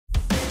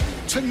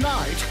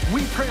Tonight,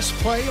 we press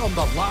play on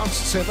the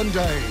last 7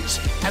 days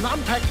and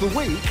unpack the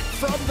week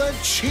from the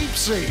cheap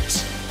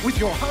seats with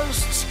your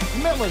hosts,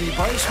 Melanie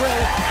Bracewell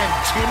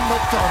and Tim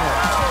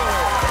McDonald.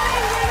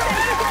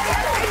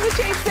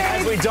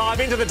 As we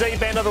dive into the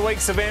deep end of the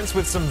week's events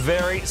with some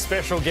very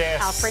special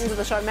guests. Our friends of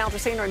the show, Mel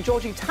Tresina and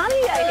Georgie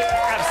Tunney are here.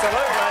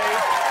 Absolutely.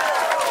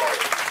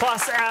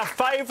 Plus our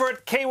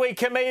favourite Kiwi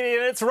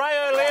comedian, it's Ray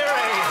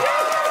O'Leary.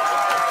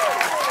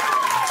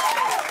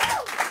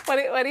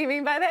 What do you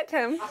mean by that,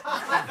 Tim?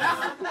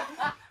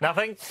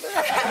 Nothing.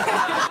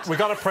 We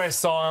got to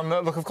press on.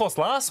 Look, of course,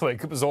 last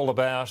week it was all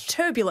about...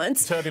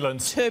 Turbulence. This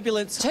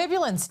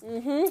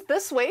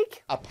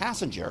week... A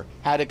passenger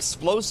had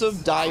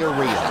explosive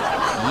diarrhea.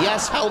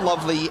 Yes, how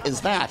lovely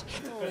is that?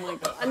 Oh my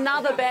God.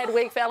 Another bad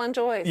week for Alan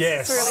Joyce.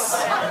 Yes. It's really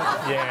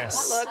sad.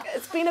 Yes. Look,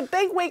 it's been a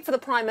big week for the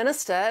Prime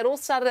Minister. It all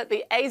started at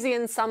the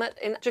ASEAN Summit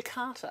in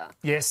Jakarta.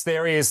 Yes,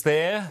 there he is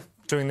there,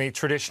 doing the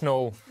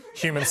traditional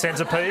human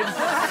centipede.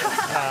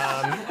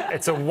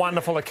 It's a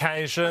wonderful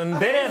occasion.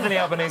 Then Anthony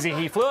Albanese,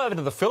 he flew over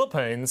to the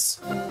Philippines.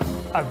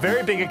 A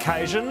very big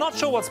occasion. Not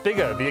sure what's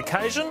bigger, the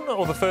occasion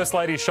or the First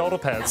Lady's shoulder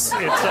pads.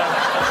 You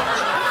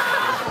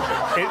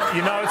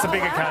know it's a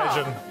big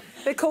occasion.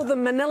 They're called the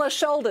Manila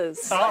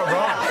Shoulders. Oh,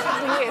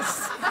 right.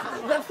 Yes.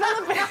 The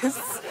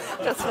Philippines,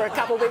 just for a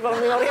couple of people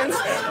in the audience,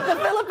 the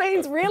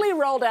Philippines really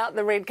rolled out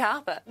the red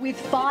carpet. With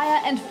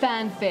fire and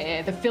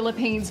fanfare, the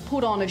Philippines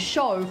put on a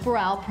show for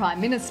our Prime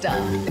Minister.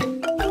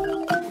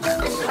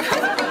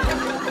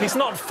 He's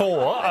not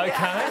four,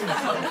 OK?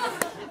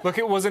 Look,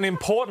 it was an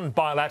important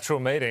bilateral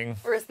meeting.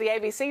 Or as the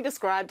ABC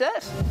described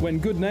it... When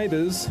good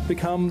neighbours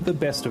become the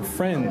best of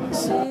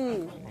friends.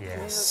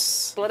 Yes.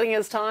 Splitting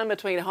his time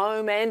between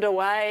home and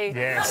away.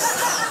 Yes.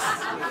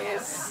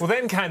 Yes. Well,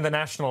 then came the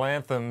national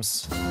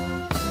anthems. The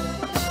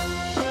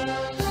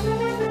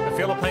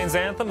Philippines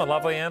anthem, a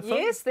lovely anthem.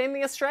 Yes, then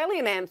the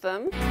Australian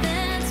anthem.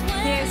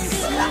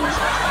 Yes.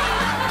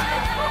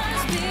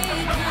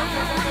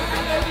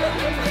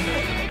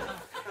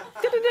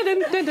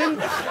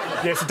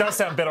 Yes, it does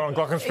sound better on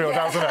glockenspiel,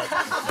 doesn't it?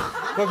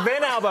 Look,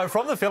 then Albo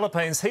from the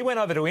Philippines, he went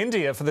over to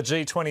India for the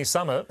G20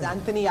 summit.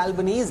 Anthony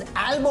Albanese,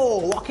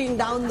 Albo, walking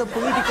down the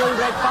political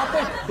red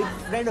carpet. Big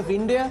friend of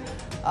India,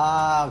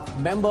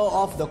 member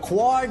of the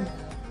Quad,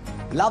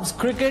 loves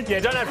cricket. Yeah,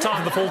 don't have time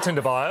for the full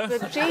Tinder bio. The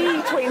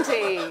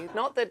G20,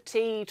 not the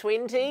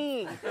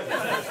T20.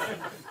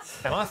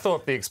 And I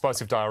thought the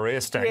explosive diarrhea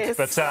stank, Yes.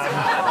 but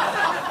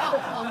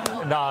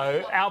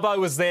no, Albo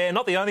was there,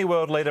 not the only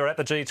world leader at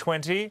the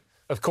G20.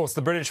 Of course,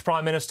 the British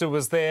Prime Minister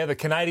was there, the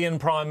Canadian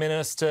Prime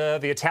Minister,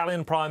 the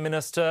Italian Prime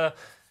Minister,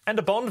 and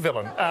a Bond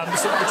villain, which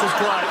was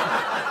great.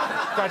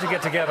 Great to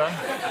get together.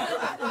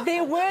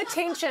 There were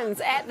tensions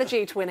at the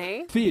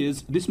G20.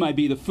 Fears this may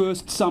be the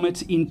first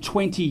summit in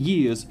 20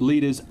 years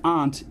leaders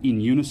aren't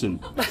in unison.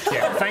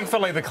 Yeah,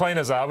 thankfully the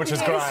cleaners are, which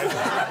is great.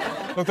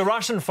 Look, the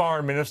Russian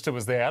Foreign Minister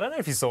was there. I don't know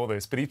if you saw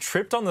this, but he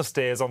tripped on the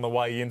stairs on the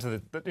way into the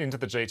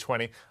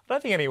G20. I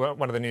don't think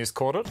anyone of the news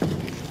caught it.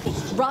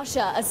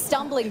 Russia, a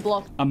stumbling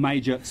block. A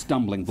major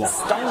stumbling block.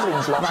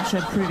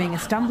 Russia proving a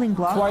stumbling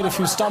block. Quite a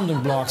few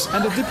stumbling blocks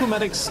and a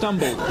diplomatic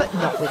stumble. But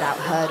not without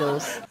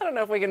hurdles. I don't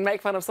know if we can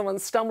make fun of someone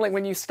stumbling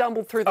when you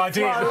stumbled through the I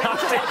did. flow.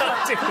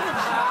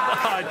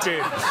 I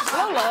did.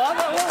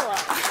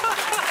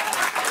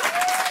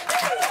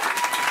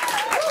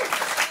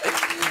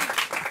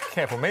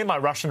 Careful, me and my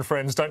Russian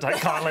friends don't take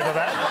kindly to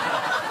that.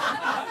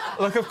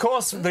 Look, of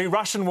course, the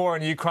Russian war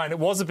in Ukraine, it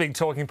was a big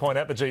talking point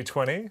at the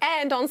G20.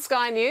 And on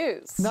Sky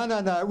News. No.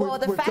 Well,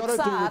 the facts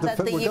are that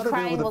the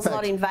Ukraine was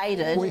not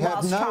invaded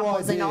whilst Trump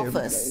was in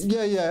office.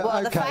 Yeah,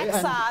 well, the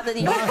facts are that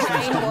the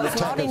Ukraine was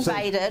not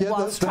invaded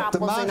whilst Trump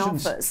was in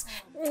office.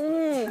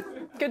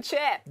 Good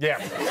chat. Yeah.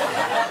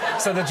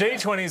 So the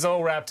G20's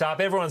all wrapped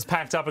up. Everyone's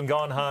packed up and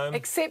gone home.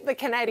 Except the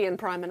Canadian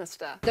Prime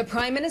Minister. The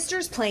Prime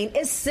Minister's plane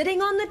is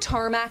sitting on the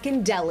tarmac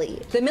in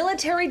Delhi. The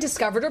military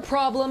discovered a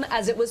problem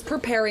as it was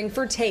preparing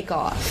for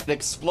takeoff.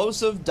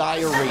 Explosive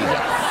diarrhea.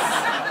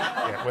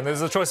 Yeah, when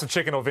there's a choice of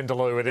chicken or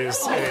vindaloo, it is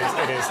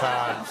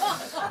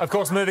hard. Of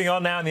course, moving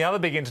on now in the other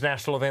big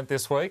international event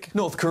this week.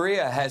 North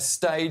Korea has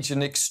staged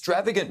an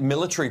extravagant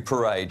military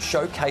parade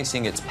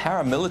showcasing its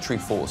paramilitary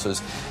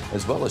forces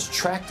as well as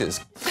tractors.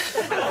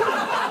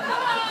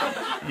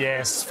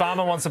 Yes,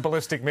 Farmer wants a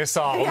ballistic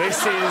missile. This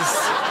is...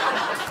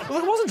 Well,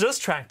 it wasn't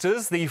just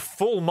tractors. The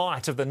full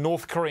might of the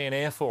North Korean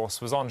Air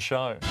Force was on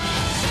show.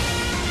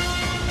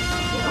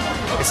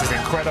 This is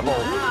incredible.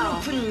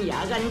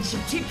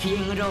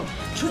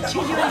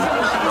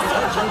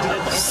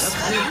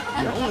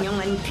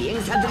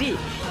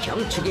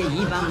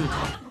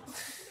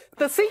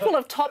 The sequel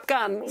of Top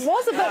Gun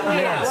was a bit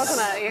weird,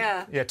 wasn't it?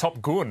 Yeah. Yeah,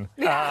 Top Gun,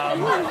 as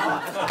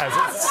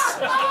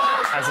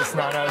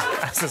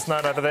it's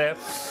known over there.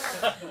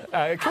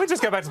 Can we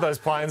just go back to those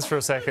planes for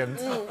a second?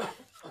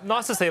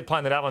 Nice to see a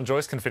plane that Alan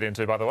Joyce can fit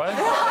into, by the way.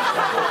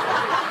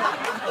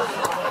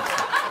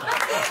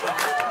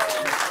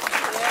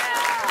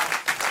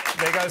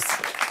 There goes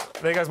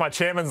There goes my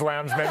Chairman's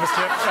Lounge membership.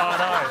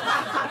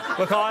 Oh, no.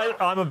 Look,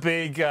 I'm a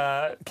big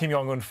Kim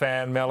Jong-un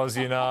fan, Mel, as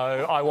you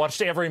know. I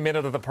watched every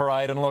minute of the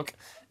parade, and look,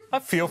 I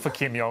feel for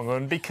Kim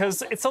Jong-un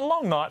because it's a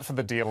long night for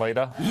the dear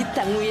leader.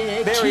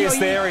 There he is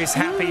there, he's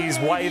happy, he's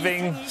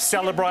waving,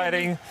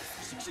 celebrating.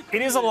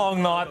 It is a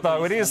long night,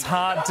 though. It is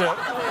hard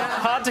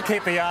to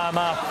keep the arm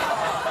up.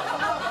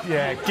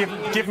 Yeah,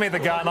 give me the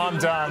gun, I'm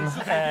done.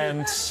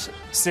 And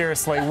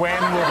seriously, when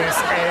will this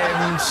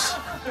end?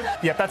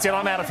 Yep, that's it,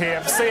 I'm out of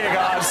here. See you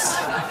guys.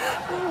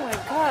 Oh my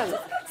God.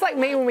 It's like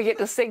me when we get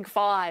to Sig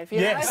 5,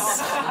 you know?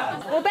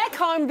 Well, back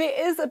home, there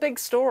is a big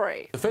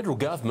story. The federal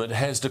government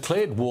has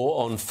declared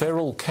war on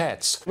feral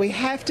cats. We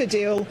have to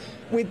deal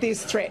with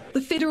this threat.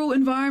 The Federal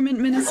Environment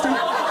Minister...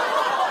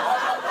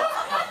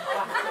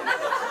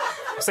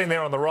 Seen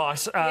there on the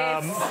right. Yes.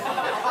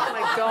 Oh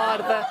my God,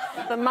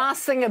 the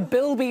Masked Singer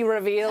Bilby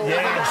reveal.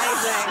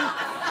 Yes.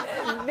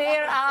 Amazing.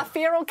 There are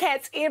feral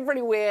cats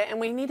everywhere, and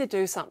we need to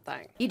do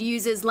something. It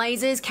uses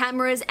lasers,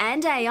 cameras,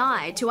 and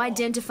AI to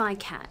identify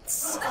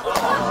cats.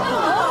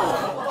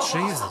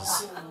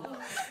 Jesus.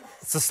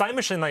 It's the same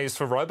machine they use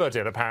for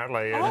Robodebt,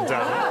 apparently. And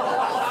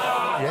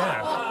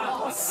yeah.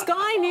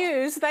 Sky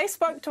News, they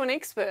spoke to an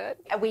expert.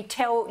 We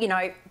tell,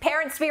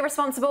 parents to be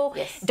responsible,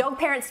 dog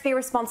parents to be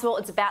responsible.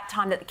 It's about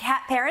time that the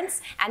cat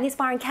parents and the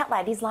aspiring cat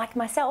ladies like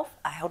myself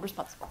are held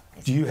responsible.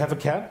 Do you have a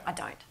cat? I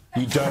don't.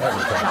 You don't have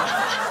a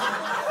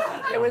cat?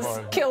 It was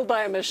killed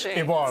by a machine.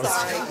 It was.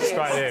 Sorry.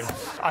 Straight in.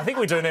 I think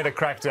we do need a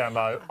crackdown,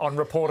 though, on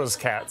reporters'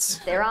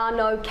 cats. There are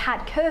no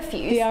cat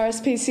curfews. The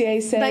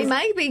RSPCA says... They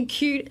may be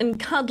cute and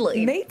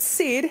cuddly. Meet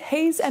Sid,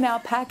 he's an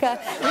alpaca.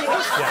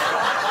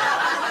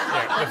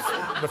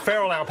 The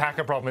feral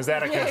alpaca problem is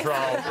out of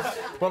control.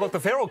 Well, look, the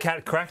feral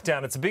cat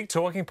crackdown, it's a big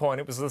talking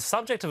point. It was the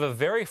subject of a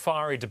very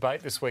fiery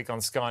debate this week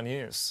on Sky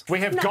News. We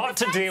have got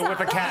to deal with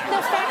the cat.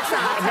 The facts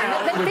are...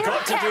 Now, we've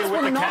got to deal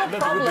with the cat. We've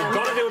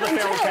got to deal with the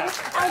feral cat.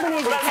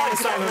 Albanese That's like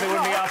cats saying that there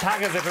wouldn't be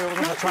alpacas if it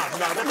wasn't a Trump. No,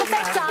 that doesn't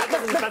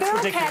happen. the That's feral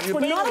ridiculous. cats You're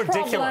were being not a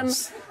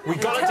ridiculous.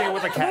 We've got to deal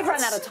with the cats. We've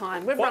run out of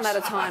time. Run out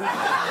of time.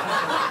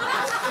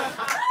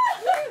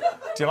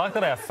 Do you like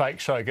that our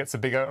fake show gets a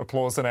bigger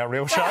applause than our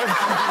real show?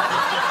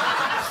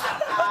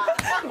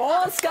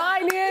 More Sky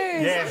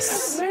News.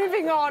 Yes.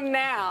 Moving on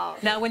now.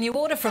 Now, when you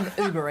order from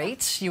Uber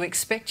Eats, you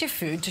expect your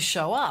food to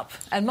show up,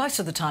 and most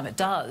of the time it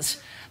does.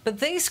 But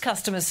these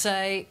customers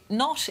say,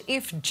 not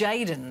if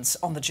Jaden's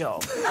on the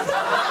job.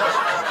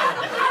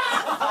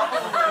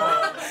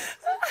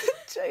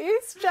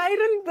 Jeez,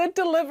 Jaden, the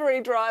delivery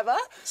driver.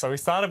 So we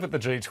started with the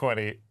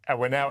G20 and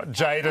we're now at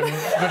Jaden,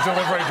 the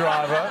delivery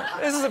driver.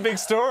 This is a big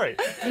story.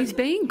 He's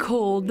being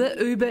called the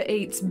Uber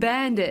Eats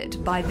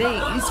bandit by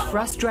these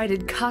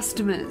frustrated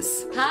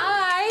customers.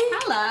 Hi.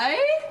 Hello.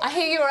 I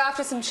hear you were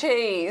after some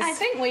cheese. I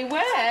think we were.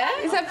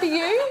 Is that for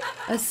you?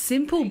 A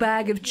simple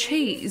bag of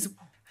cheese.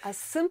 A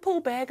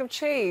simple bag of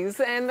cheese,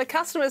 and the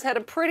customers had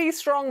a pretty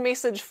strong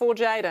message for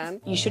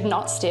Jaden. You should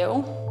not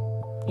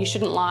steal. You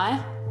shouldn't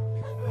lie.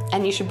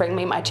 And you should bring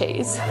me my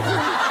cheese.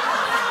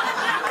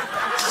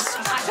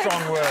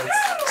 Strong words.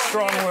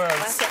 Strong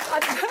words.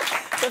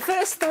 The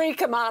first 3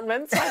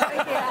 commandments, I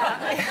think,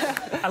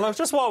 yeah. And look,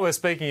 just while we're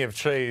speaking of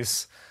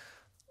cheese,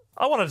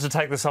 I wanted to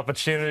take this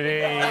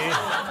opportunity.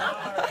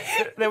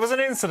 There was an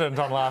incident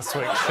on last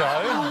week's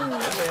show.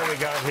 There we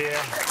go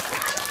here.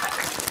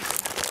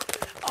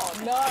 Oh,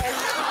 no.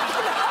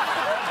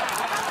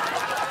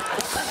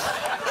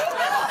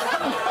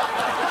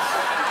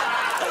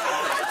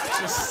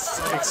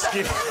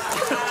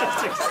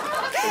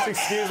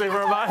 Excuse me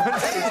for a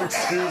moment.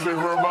 Excuse me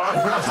for a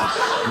moment.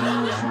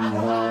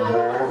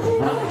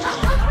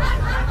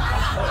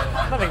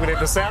 I don't think we need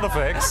the sound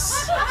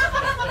effects.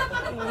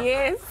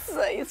 Yes,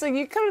 so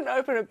you couldn't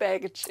open a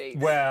bag of cheese.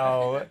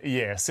 Well,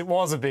 yes, it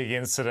was a big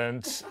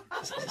incident,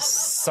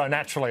 so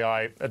naturally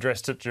I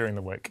addressed it during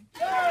the week.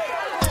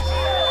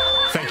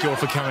 Thank you all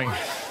for coming.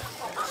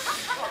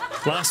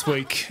 Last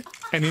week,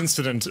 an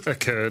incident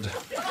occurred.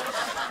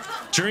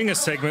 During a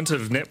segment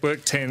of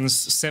Network 10's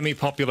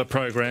semi-popular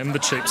program, The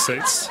Cheap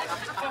Seats,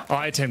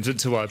 I attempted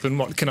to open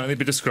what can only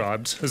be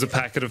described as a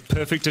packet of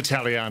perfect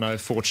Italiano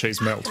 4-cheese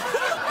melt.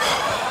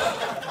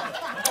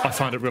 I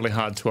find it really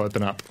hard to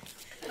open up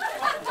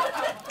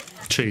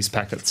cheese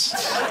packets.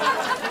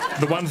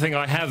 The one thing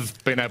I have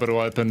been able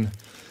to open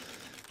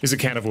is a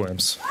can of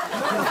worms.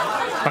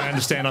 I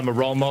understand I'm a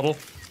role model.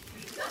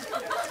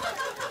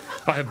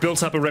 I have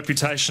built up a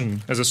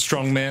reputation as a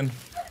strong man,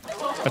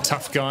 a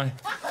tough guy,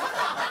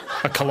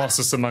 a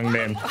colossus among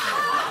men.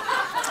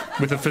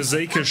 With a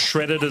physique as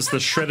shredded as the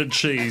shredded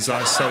cheese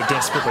I so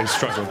desperately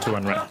struggled to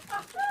unwrap.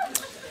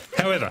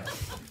 However,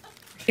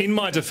 in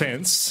my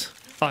defence,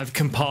 I've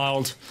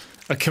compiled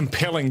a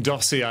compelling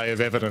dossier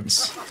of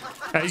evidence.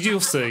 As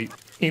you'll see,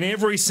 in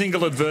every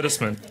single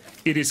advertisement,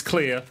 it is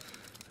clear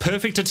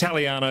perfect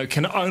Italiano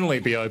can only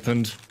be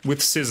opened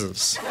with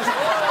scissors.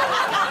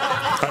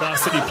 I'd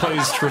ask that you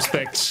please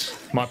respect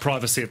my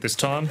privacy at this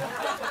time.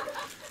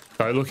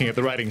 Though looking at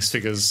the ratings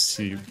figures,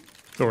 you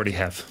already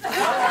have.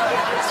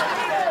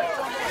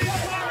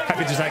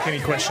 Happy to take any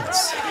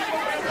questions.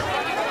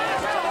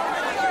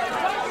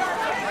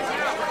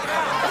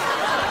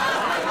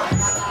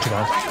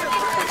 guys.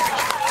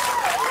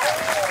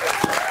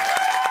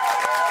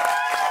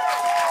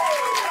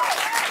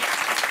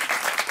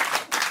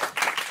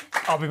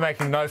 I'll be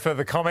making no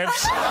further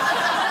comments.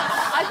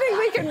 I think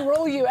we can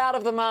rule you out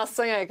of The Masked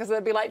Singer because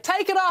they'd be like,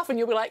 take it off, and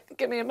you'll be like,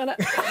 give me a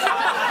minute.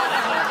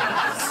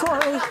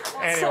 Sorry.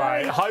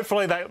 Anyway,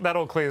 hopefully that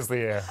all clears the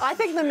air. I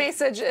think the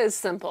message is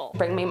simple.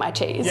 Bring me my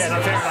cheese. Yeah,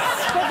 no, fair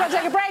enough. We're going to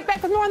take a break.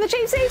 Back with more on the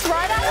Cheap Seats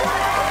right after.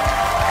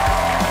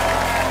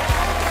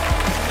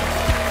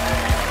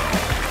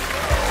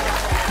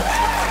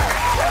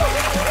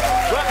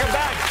 Welcome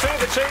back to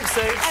the Cheap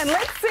Seats. And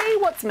let's see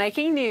what's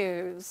making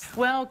news.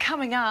 Well,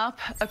 coming up,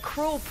 a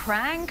cruel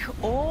prank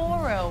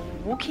or a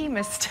Wookiee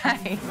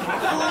mistake.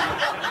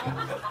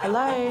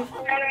 Hello?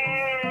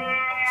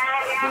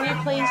 Can you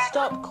please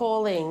stop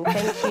calling?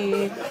 Thank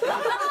you.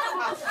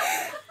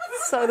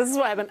 So this is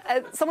what happened.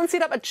 Someone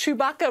set up a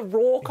Chewbacca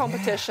Raw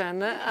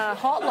competition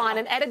hotline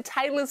and added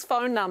Taylor's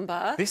phone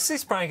number.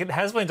 This prank, it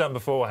has been done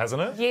before,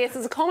 hasn't it? Yes,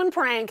 it's a common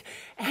prank,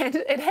 and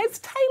it has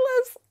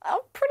Taylor's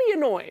pretty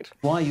annoyed.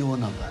 Why your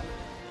number?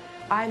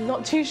 I'm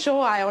not too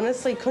sure. I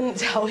honestly couldn't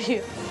tell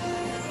you.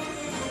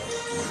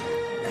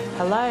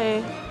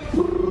 Hello?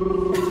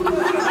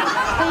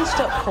 Please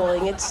stop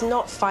calling. It's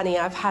not funny.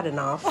 I've had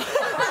enough.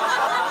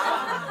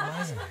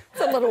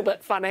 It's a little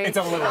bit funny. It's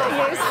a little bit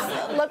Yes.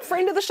 Look,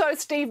 friend of the show,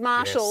 Steve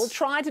Marshall,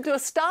 tried to do a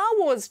Star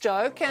Wars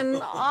joke,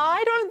 and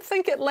I don't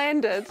think it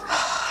landed.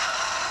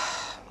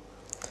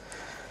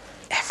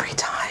 Every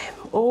time,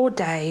 all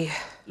day.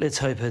 Let's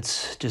hope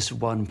it's just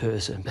one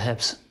person.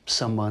 Perhaps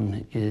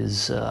someone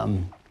is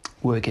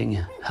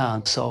working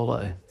hard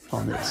solo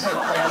on this.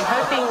 I'm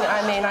hoping,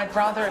 I'd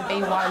rather it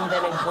be one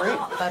than a group,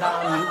 but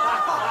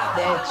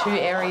there are two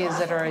areas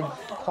that are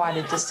quite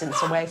a distance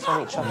away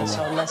from each other,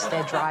 so unless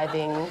they're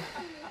driving...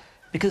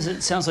 Because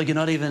it sounds like you're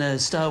not even a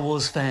Star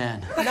Wars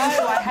fan. No,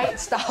 I hate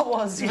Star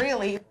Wars,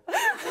 really.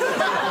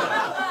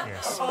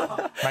 Yes.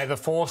 May the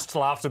forced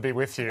laughter be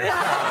with you.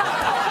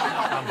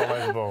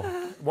 Unbelievable.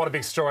 What a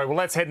big story. Well,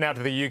 let's head now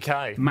to the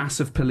UK.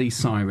 Massive police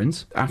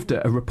sirens after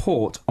a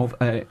report of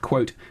a,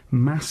 quote,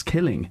 mass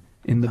killing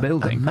in the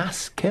building. A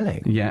mass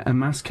killing? Yeah, a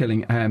mass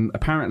killing.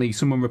 Apparently,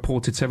 someone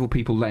reported several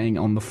people laying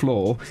on the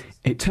floor.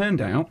 It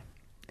turned out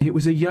it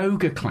was a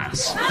yoga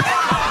class.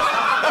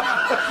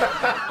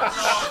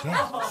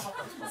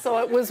 So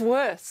it was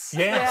worse.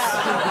 Yes.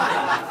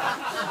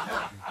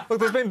 Yeah. Look,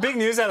 there's been big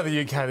news out of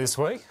the UK this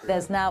week.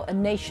 There's now a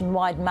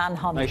nationwide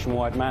manhunt.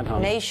 Nationwide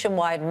manhunt.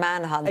 Nationwide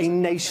manhunt. A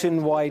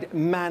nationwide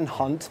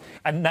manhunt.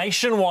 A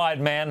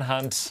nationwide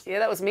manhunt. Yeah,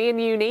 that was me in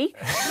uni.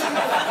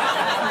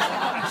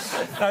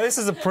 Now, this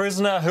is a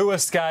prisoner who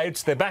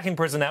escaped. They're back in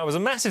prison now. It was a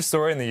massive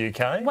story in the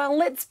UK. Well,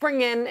 let's bring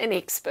in an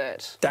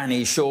expert.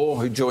 Danny Shaw,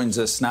 who joins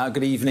us now.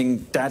 Good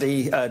evening,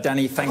 Daddy.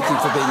 Danny, thank you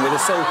for being with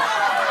us. So,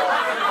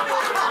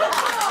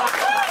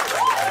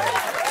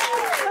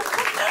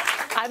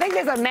 I think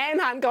there's a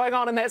manhunt going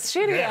on in that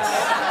studio.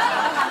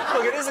 Yes.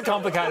 Look, it is a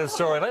complicated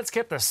story. Let's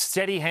get the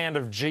steady hand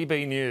of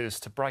GB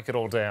News to break it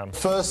all down.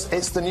 First,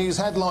 it's the news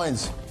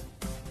headlines.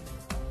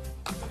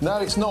 No,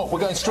 it's not. We're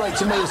going straight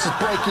to me. This is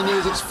breaking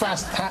news. It's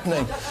fast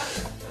happening.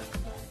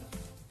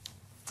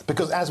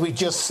 Because, as we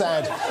just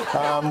said,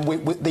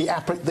 with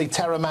the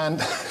terror man...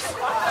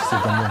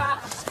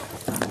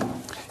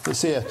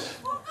 It's here.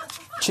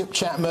 Chip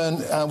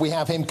Chapman, we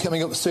have him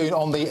coming up soon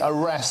on the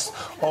arrest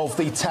of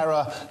the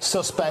terror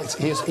suspect.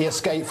 He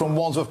escaped from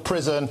Wandsworth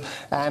Prison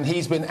and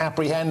he's been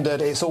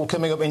apprehended. It's all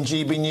coming up in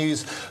GB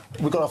News.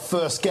 We've got our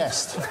first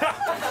guest.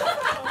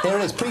 Here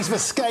it is. Police have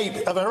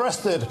escaped, have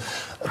arrested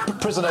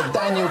prisoner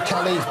Daniel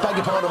Khalif. Beg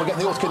your pardon, we're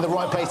getting the article in the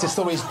right place. This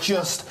story is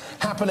just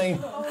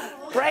happening.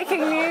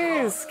 Breaking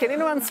news. Can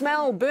anyone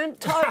smell burnt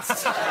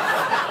toast?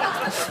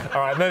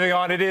 All right, moving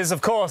on. It is,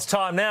 of course,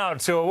 time now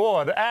to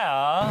award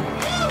our...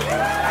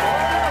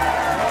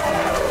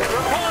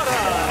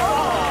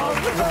 Reporter of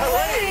the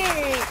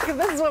Week.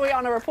 This is where we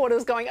honour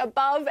reporters going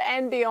above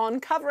and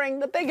beyond, covering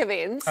the big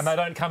events. And they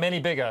don't come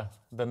any bigger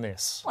than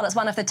this. Well, it's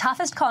one of the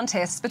toughest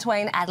contests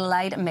between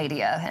Adelaide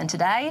media. And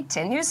today,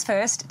 10 News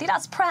First did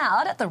us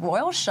proud at the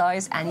Royal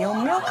Show's annual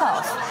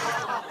milk-off.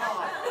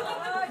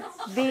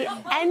 The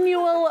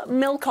annual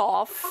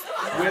milk-off.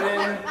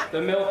 Winning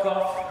the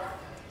milk-off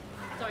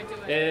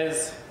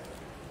is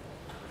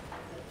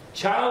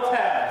Channel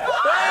 10.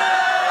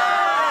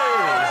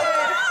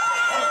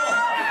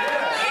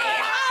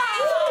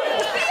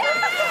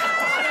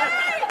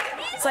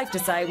 Safe to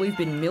say we've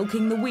been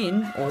milking the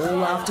win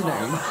all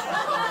afternoon.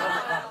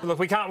 Look,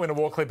 we can't win a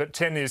war clip, but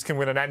 10 News can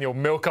win an annual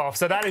milk-off,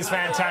 so that is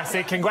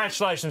fantastic.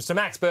 Congratulations to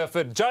Max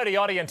Burford, Jodie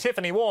Oddie and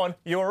Tiffany Warren.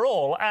 You're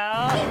all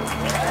our...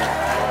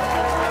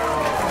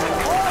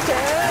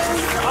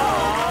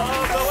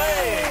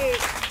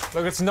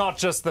 Look, it's not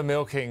just the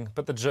milking,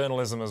 but the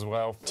journalism as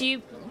well. Do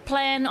you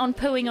plan on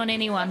pooing on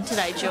anyone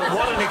today, George?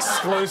 What an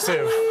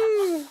exclusive.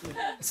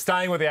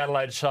 Staying with the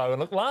Adelaide show.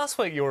 And look, last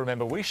week, you'll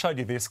remember, we showed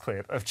you this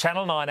clip of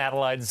Channel 9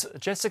 Adelaide's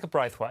Jessica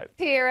Braithwaite.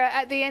 Here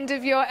at the end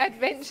of your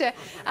adventure.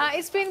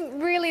 It's been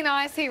really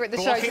nice here at the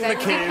show Blocking today. the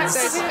We did have kids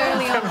those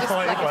early on, just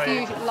like a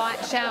completely. few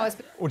light showers.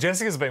 Well,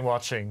 Jessica's been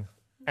watching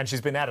and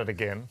she's been at it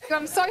again.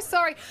 I'm so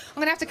sorry. I'm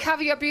going to have to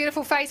cover your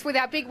beautiful face with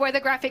our big weather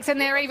graphics,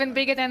 and they're even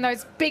bigger than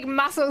those big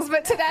muscles.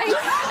 But today,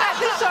 at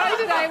the show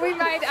today, we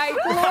made a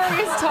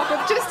glorious top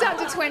of just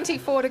under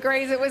 24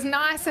 degrees. It was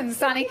nice and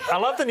sunny. I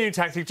love the new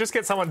tactic. Just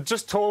get someone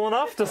just tall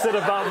enough to sit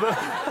above the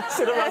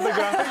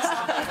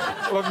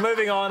graphics. Look,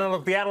 moving on, and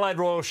look, the Adelaide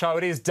Royal Show,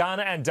 it is done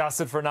and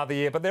dusted for another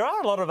year, but there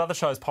are a lot of other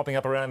shows popping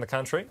up around the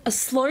country. A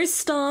slow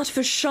start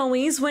for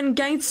showies when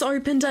gates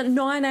opened at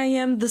 9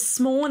 a.m. this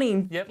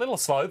morning. Yeah, a little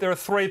slow. There are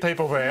 3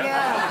 people there.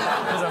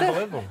 Yeah. It's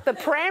unbelievable. The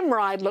pram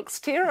ride looks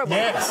terrible.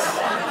 Yes.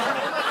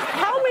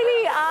 How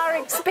many are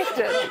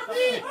expected?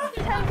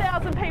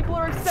 10,000 people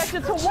are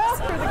expected to walk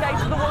through the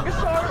gates of the Wagga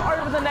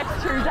Show over the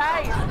next 2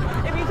 days.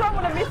 If you don't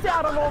want to miss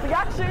out on all the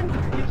action,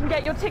 you can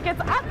get your tickets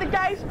at the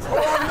gate or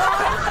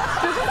online.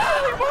 There's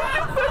only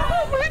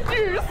one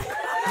reduced.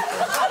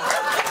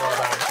 Well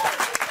done.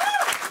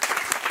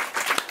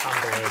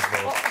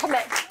 Unbelievable. On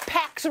that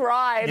packed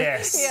ride.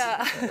 Yes.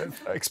 Yeah.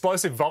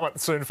 Explosive vomit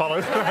soon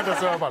followed that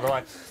as well, by the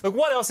way. Look,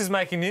 what else is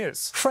making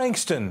news?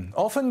 Frankston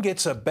often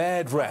gets a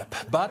bad rap,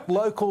 but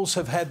locals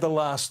have had the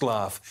last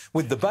laugh,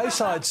 with the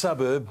Bayside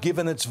suburb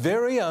given its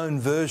very own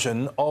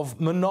version of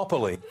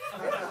Monopoly.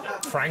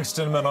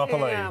 Frankston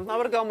Monopoly. Yeah, I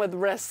would have gone with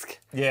Risk.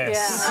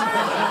 Yes.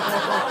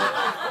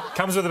 Yeah.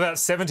 Comes with about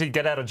 70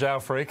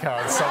 get-out-of-jail-free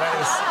cards, so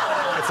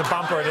it's a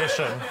bumper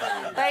edition.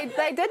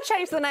 They did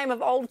change the name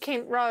of Old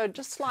Kent Road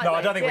just slightly. No,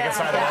 I don't think we can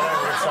say that. I don't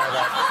think we can say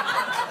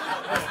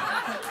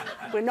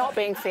that. We're not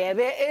being fair.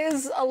 There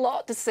is a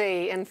lot to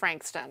see in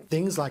Frankston.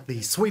 Things like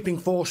the sweeping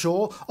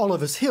foreshore,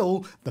 Oliver's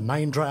Hill, the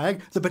main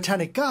drag, the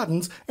Botanic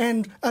Gardens,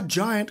 and a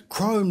giant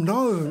chrome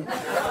gnome.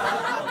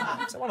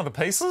 Is that one of the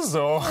pieces,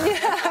 or...?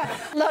 Yeah.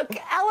 Look,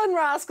 Alan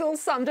Rascal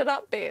summed it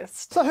up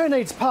best. So who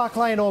needs Park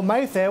Lane or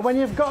Mayfair when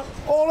you've got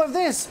all of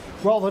this?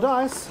 Roll the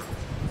dice,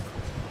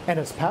 and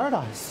it's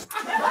paradise.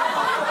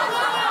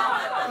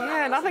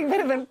 Yeah, nothing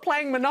better than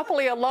playing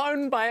Monopoly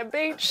alone by a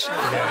beach.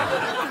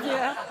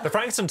 Yeah. The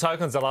Frankston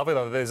tokens are lovely,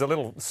 though. There's a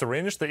little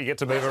syringe that you get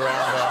to move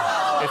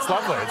around. It's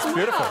lovely. It's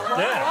beautiful.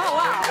 Yeah. Oh,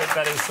 wow.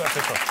 That is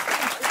official.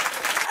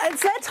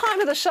 It's that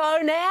time of the show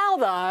now,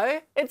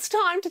 though. It's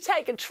time to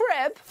take a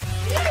trip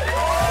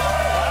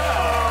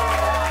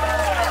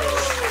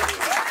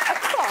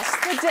across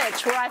the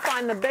ditch, where I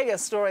find the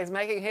biggest stories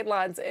making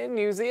headlines in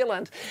New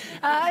Zealand.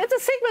 It's a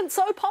segment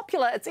so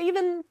popular, it's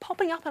even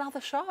popping up in other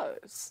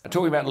shows.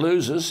 Talking about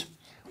losers,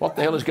 what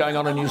the hell is going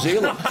on in New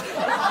Zealand?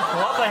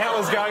 What the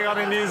hell is going on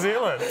in New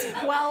Zealand?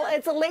 Well,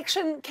 it's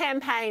election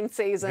campaign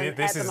season at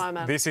the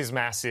moment. This is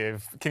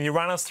massive. Can you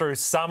run us through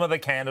some of the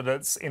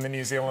candidates in the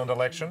New Zealand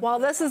election? Well,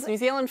 this is New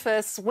Zealand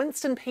First's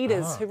Winston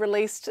Peters, who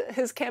released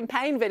his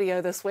campaign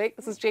video this week.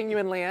 This is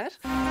genuinely it.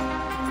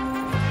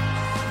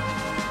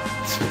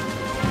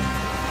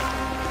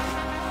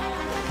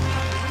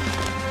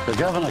 To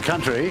govern a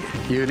country,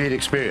 you need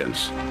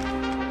experience.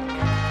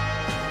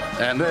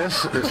 And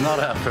this is not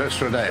our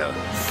first rodeo.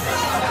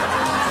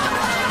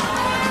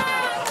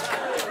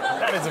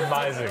 That is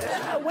amazing.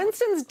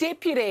 Winston's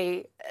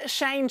deputy,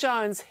 Shane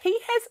Jones, he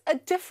has a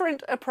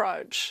different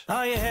approach.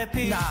 Are you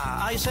happy? Nah,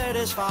 I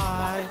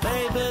satisfied.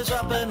 Labour's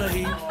up in a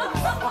heap.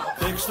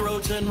 Fix the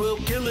roads and we'll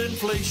kill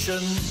inflation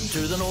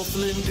to the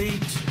Northland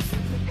beat.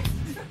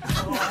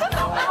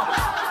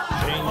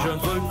 Change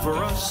and vote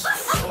for us.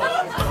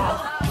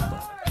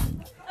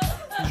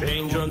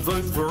 Change and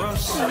vote for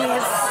us.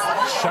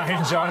 Yes.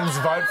 Shane Jones,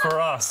 vote for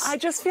us. I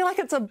just feel like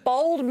it's a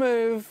bold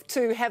move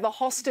to have a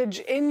hostage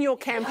in your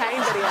campaign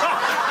video.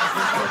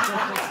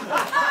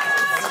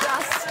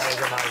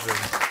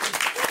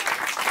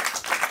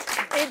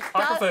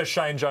 I prefer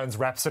Shane Jones'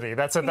 Rhapsody.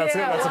 That's a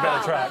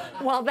better track.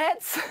 Well,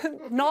 that's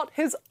not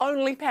his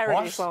only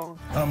parody song.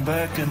 I'm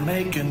back and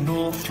making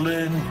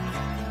Northland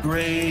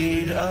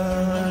great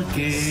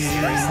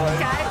again.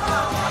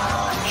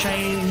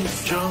 Shane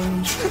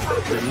Jones,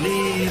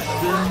 believe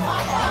them,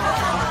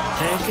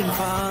 taking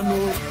far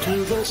north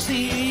to the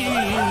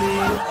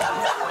ceiling.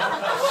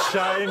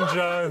 Shane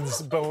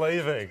Jones,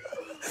 believing.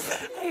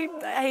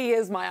 He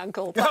is my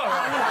uncle. No,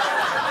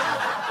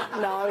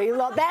 he's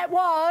not. That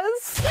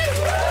was...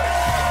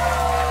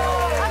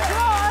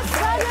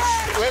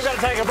 We're going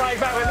to take a break,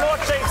 back with more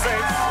Cheap Seats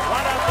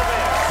right after this.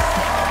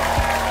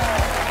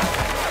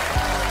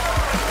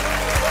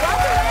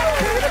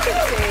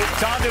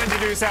 Time to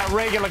introduce our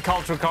regular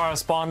cultural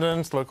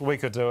correspondent. Look, we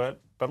could do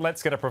it, but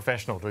let's get a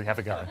professional to have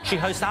a go. She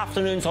hosts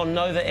afternoons on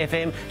Nova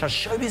FM, does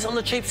showbiz on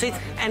the cheap seats,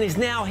 and is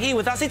now here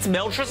with us. It's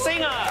Mel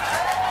Tresina.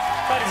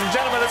 Ladies and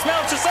gentlemen, it's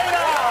Mel Tresina.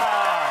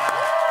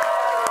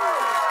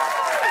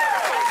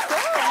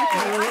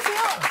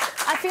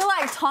 I feel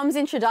like Tom's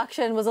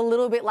introduction was a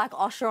little bit like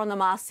Osher on The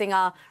Masked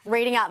Singer,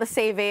 reading out the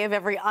CV of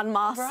every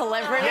unmasked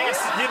celebrity. Yes,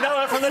 you know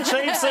her from the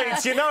cheap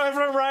seats. You know her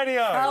from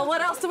radio.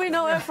 What else do we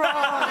know her from?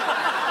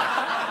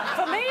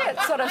 For me, it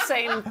sort of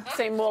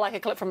seemed more like a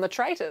clip from The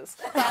Traitors.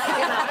 But,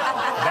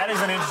 That is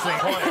an interesting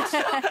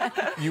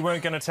point. You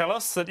weren't going to tell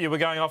us that you were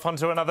going off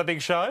onto another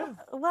big show?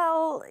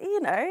 Well,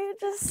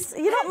 just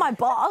you're not my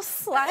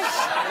boss. Like,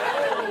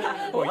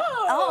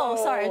 oh,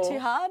 sorry, too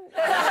hard.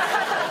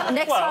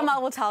 Next time I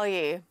will tell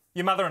you.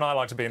 Your mother and I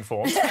like to be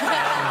informed.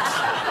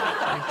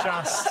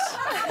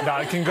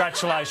 No,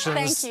 congratulations.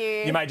 Thank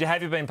you. You made your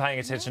Have You Been Paying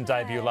Attention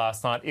debut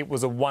last night. It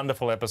was a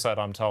wonderful episode,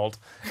 I'm told.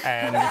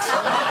 And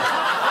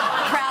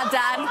proud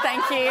dad,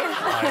 thank you.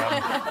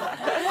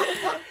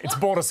 It's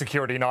border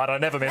security night. I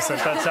never miss it.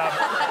 But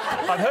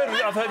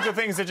I've heard good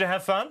things. Did you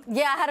have fun?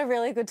 Yeah, I had a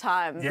really good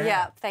time.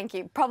 Yeah, thank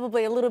you.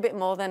 Probably a little bit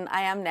more than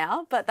I am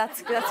now, but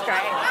that's great.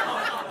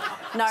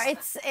 No,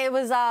 it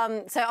was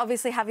so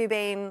obviously Have You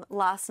Been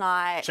last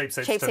night, Cheap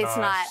Seats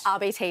tonight,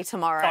 RBT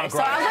tomorrow. Oh, great. So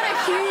I've got a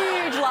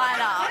huge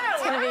lineup.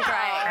 It's going to be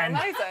great. And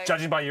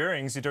judging by your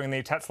earrings, you're doing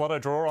the Tats Lotto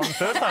draw on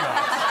Thursday night.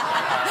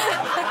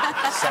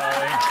 So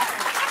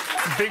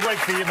big week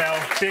for you, Mel.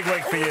 Big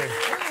week for you.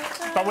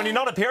 But when you're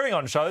not appearing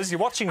on shows, you're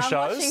watching shows.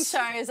 I'm watching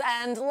shows,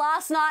 and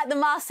last night The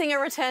Masked Singer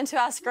returned to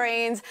our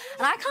screens,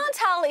 and I can't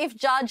tell if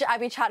Judge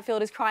Abby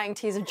Chatfield is crying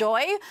tears of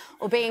joy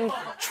or being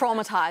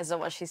traumatised at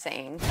what she's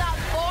seeing. That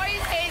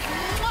boys is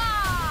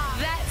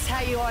mwah! That's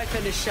how you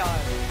open a show.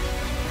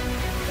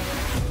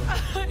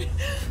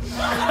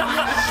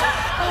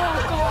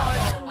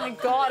 Oh my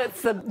God,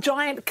 it's the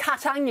giant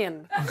cut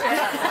onion.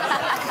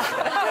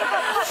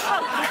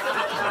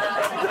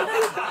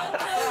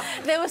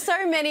 There were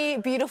so many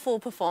beautiful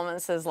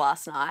performances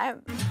last night.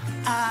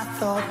 I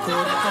thought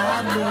that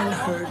I'd been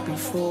hurt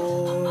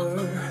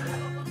before,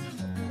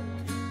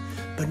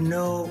 but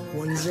no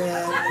one's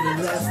ever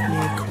left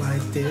me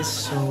quite this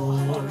sore.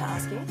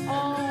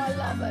 Oh, I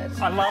love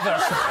it. I love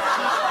it.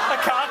 A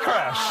car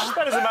crash.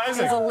 That is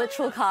amazing. It was a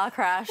literal car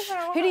crash.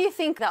 Who do you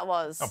think that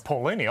was? Oh,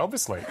 Paulini,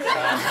 obviously.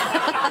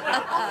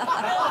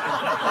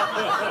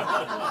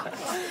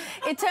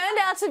 It turned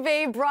out to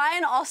be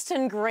Brian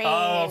Austin Green.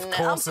 Oh, of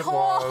course it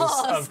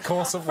was. Of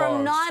course it was.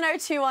 From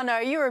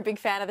 90210. You were a big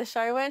fan of the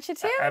show, weren't you,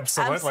 Tim?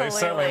 Absolutely, it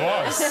certainly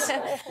was.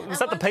 Was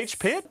that the Peach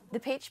Pit? The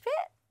Peach Pit?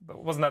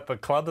 But wasn't that the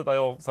club that they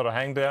all sort of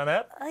hang down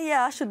at?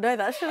 Yeah, I should know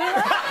that, shouldn't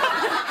I?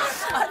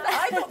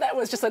 I thought that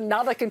was just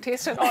another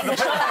contestant on the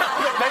show.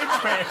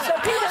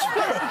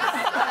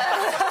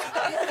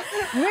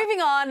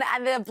 Moving on,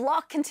 and the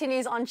block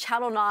continues on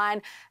Channel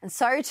 9, and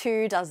so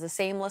too does the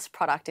seamless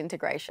product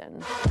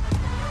integration.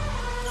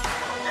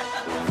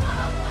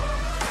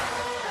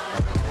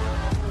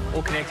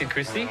 All connected,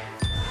 Christy.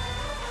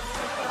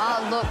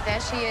 Oh, look,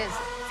 there she is.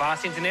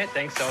 Fast internet,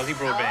 thanks to Aussie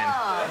Broadband.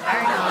 Oh,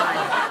 very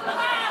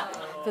nice.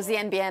 If it was the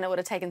NBN, it would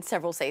have taken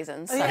several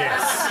seasons. So.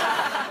 Yes.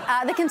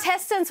 The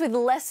contestants with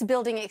less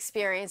building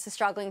experience are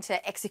struggling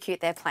to execute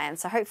their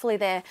plans, so hopefully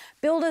their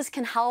builders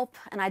can help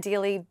and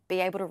ideally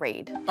be able to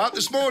read. But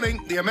this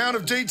morning, the amount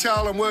of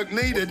detail and work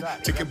needed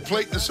to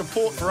complete the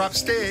support for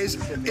upstairs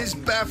is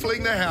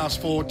baffling the House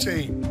 4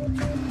 team.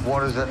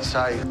 What does that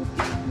say?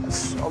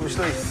 It's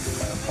obviously,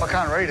 I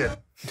can't read it.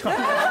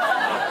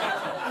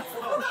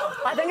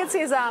 I think it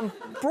says,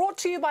 brought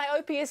to you by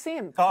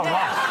OPSM. Oh,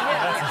 right.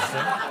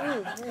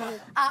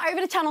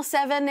 Over to Channel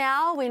 7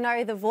 now. We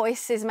know The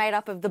Voice is made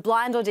up of the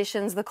blind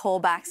auditions, the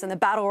callbacks and the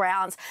battle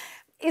rounds.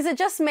 Is it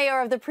just me, or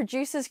have the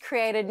producers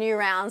created new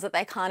rounds that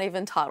they can't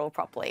even title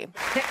properly?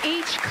 Now,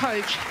 each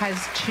coach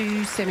has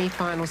 2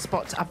 semi-final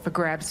spots up for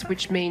grabs,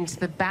 which means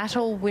the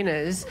battle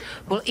winners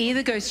will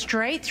either go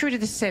straight through to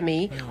the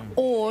semi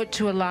or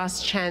to a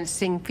last chance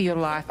Sing for Your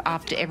Life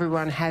after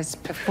everyone has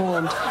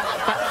performed.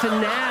 But for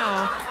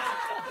now...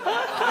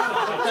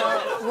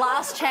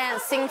 Last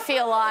chance, Sing for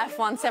Your Life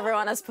once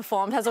everyone has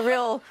performed has a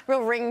real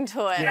ring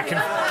to it. Yeah,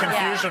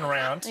 confusion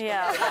round.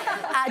 Yeah.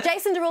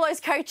 Jason Derulo's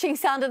coaching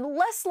sounded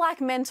less like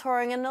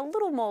mentoring and a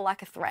little more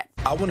like a threat.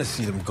 I want to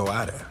see them go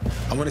at it.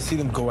 I want to see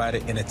them go at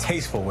it in a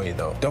tasteful way,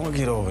 though. Don't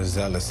get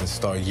overzealous and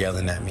start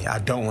yelling at me. I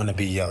don't want to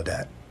be yelled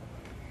at.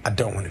 I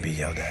don't want to be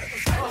yelled at.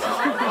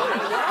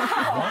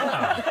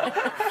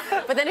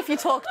 But then if you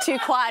talk too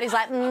quiet, he's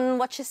like,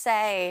 what you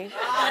say?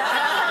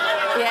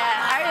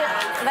 Yeah.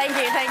 Thank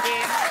you.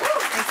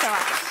 Thanks so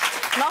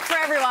much. Not for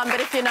everyone, but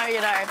if you know, you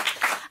know.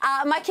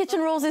 My Kitchen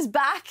Rules is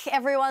back,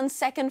 everyone's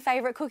second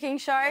favourite cooking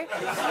show.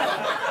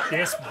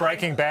 Yes,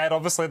 Breaking Bad,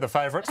 obviously the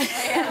favourite.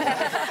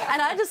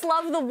 And I just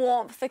love the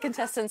warmth the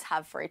contestants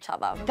have for each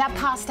other. That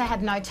pasta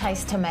had no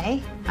taste to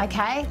me,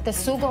 OK? The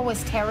sugo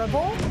was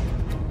terrible.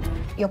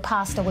 Your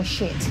pasta was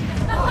shit.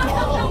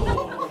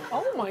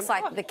 Oh my Looks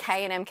God. Like the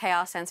K in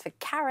MKR stands for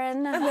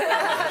Karen.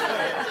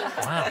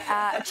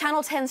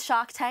 Channel 10's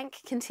Shark Tank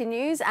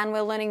continues, and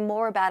we're learning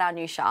more about our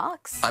new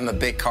sharks. I'm a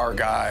big car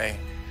guy.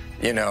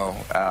 You know,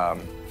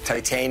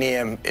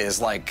 titanium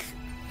is like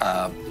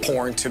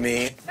porn to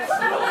me.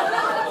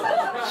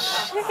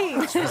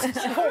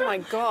 Jeez. Oh my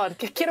God.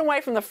 Get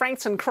away from the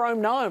Frankston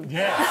Chrome Gnome.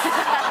 Yeah.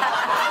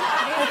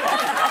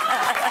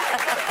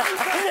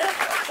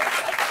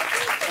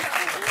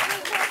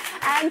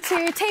 And to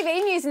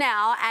TV news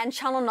now, and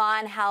Channel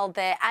 9 held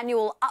their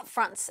annual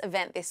Upfronts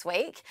event this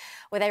week,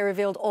 where they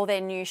revealed all their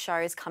new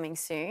shows coming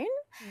soon.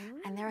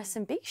 And there are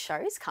some big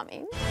shows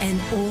coming. An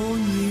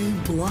all-new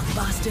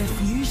blockbuster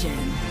fusion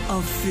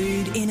of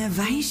food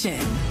innovation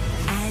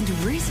and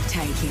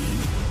risk-taking.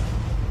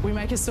 We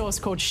make a sauce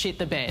called Shit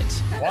the Bed.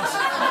 What?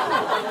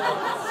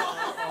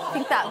 I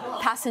think that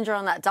passenger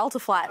on that Delta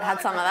flight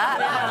had some of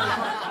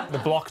that. The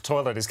block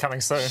toilet is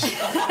coming soon.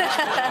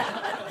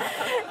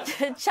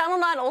 Channel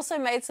 9 also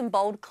made some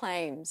bold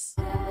claims.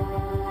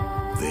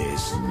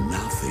 There's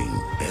nothing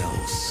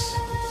else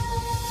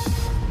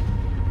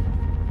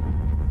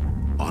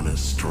on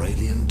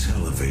Australian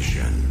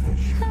television.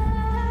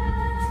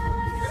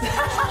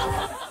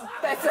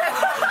 That's it.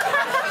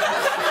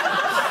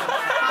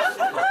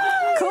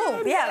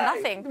 Cool. Yeah,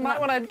 nothing. You might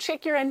want to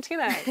check your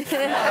antennae.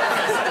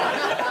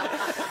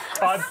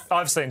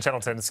 I've seen Channel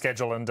 10's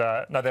schedule and,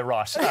 no, they're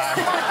right.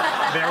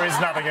 There is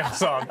nothing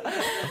else on.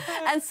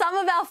 And some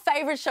of our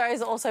favourite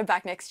shows are also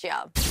back next year.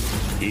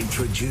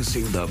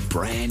 Introducing the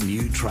brand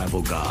new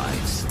travel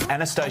guides.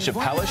 Anastasia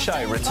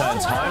Palaszczuk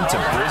returns home to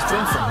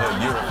Brisbane from her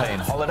European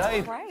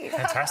holiday. Great.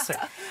 Fantastic.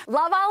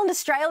 Love Island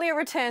Australia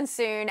returns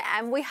soon,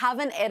 and we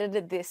haven't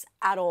edited this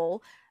at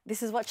all.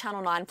 This is what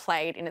Channel 9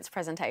 played in its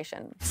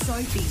presentation.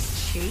 Sophie's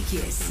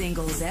cheekiest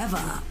singles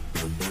ever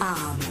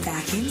are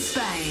back in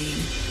Spain.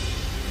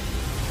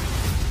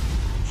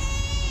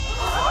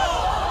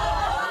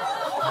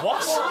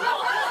 What?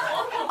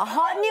 A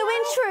hot new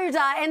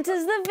intruder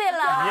enters the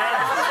villa.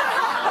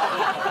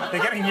 Yeah.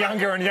 They're getting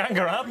younger and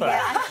younger, aren't they?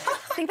 Yeah. I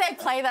think they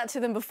play that to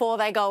them before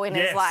they go in.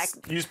 Yes. As like,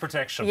 Use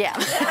protection. yeah.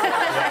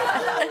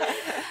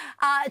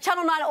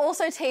 Channel 9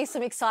 also teased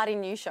some exciting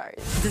new shows.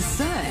 The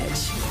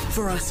search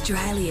for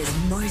Australia's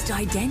most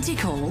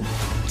identical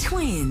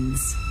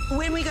twins.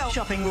 When we go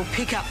shopping, we'll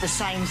pick up the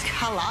same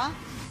colour.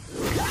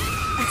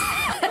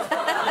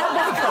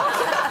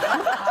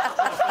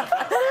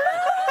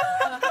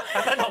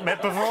 Have they not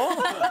met before?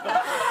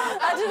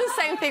 I do the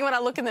same thing when I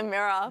look in the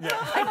mirror. Yeah.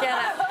 I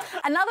get it.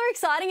 Another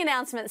exciting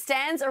announcement.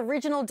 Stan's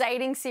original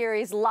dating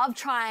series, Love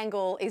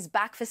Triangle, is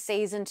back for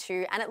season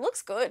 2, and it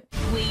looks good.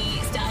 We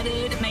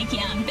started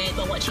making out in bed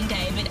while watching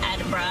David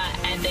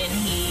Attenborough, and then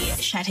he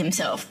shat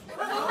himself.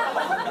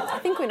 I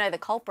think we know the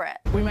culprit.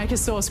 We make a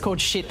sauce called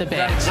Shit the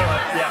Bed. That'll do it,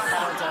 yeah.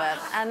 That'll do it.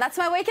 And that's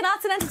my week in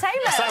arts and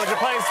entertainment. Sounds like you're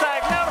playing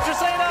Stag. Now,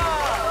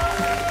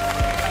 Tresina!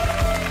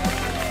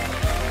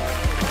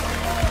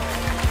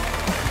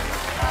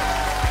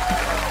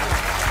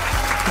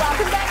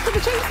 Welcome back to the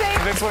Cheap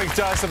Seat. This week's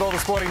dose of all the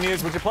sporting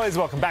news. Would you please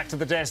welcome back to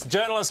the desk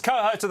journalist,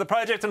 co-host of the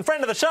project and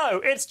friend of the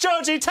show, it's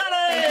Georgie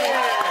Tunney!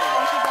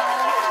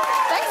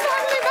 Thanks for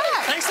having me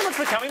back. Thanks so much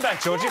for coming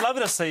back, Georgie.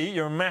 Lovely to see you.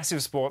 You're a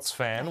massive sports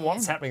fan.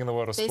 What's happening in the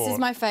world of sport? This is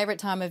my favourite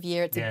time of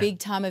year. It's Yeah. a big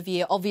time of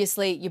year.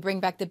 Obviously, you bring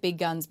back the big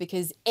guns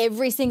because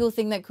every single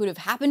thing that could have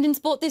happened in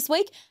sport this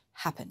week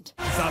happened.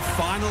 The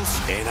finals,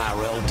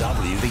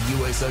 NRLW,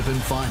 the US Open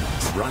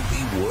Finals,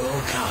 Rugby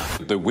World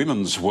Cup. The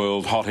Women's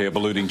World Hot Air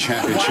Ballooning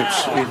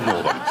Championships in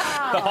Melbourne.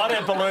 The Hot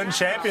Air Balloon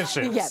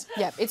Championships.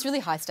 Yep. It's really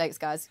high stakes,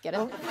 guys. Get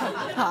it?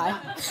 Hi.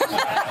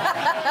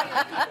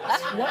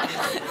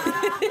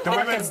 The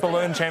Women's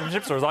Balloon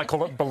Championships, or as I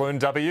call it, Balloon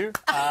W.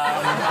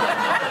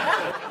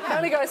 They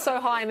only go so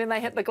high and then they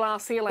hit the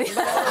glass ceiling.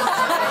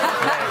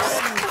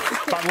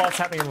 But lots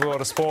happening in the world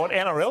of sport.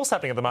 NRL's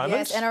happening at the moment.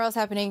 Yes, NRL's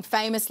happening.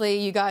 Famously,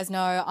 you guys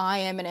know I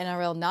am an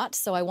NRL nut,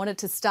 so I wanted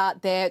to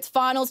start there. It's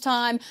finals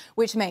time,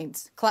 which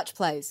means clutch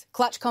plays,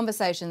 clutch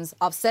conversations.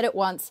 I've said it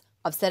once.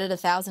 I've said it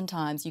 1,000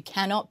 times. You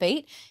cannot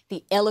beat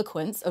the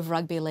eloquence of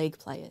rugby league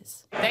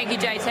players. Thank you,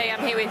 JT.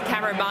 I'm here with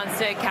Cameron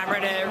Munster.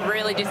 Cameron, a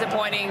really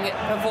disappointing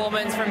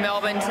performance from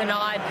Melbourne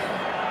tonight.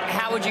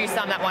 How would you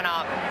sum that one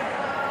up?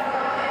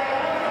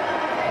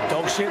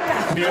 Dog shit.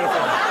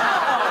 Beautiful.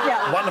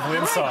 Wonderful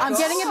insight. I'm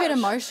getting a bit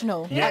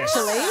emotional, Yes.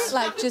 actually,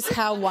 like just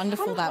how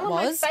wonderful that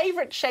One of was. my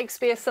favourite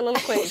Shakespeare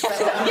soliloquies.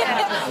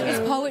 It's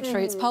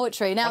poetry. It's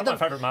poetry. Now, One of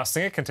my favourite Masked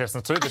Singer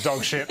contestants too, the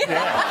dog shit.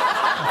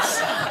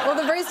 Yeah. well,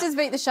 the Roosters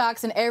beat the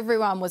Sharks, and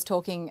everyone was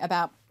talking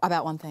about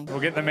one thing.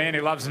 We'll get the man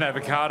who loves an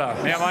avocado.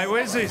 Now, mate,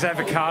 where's these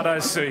avocado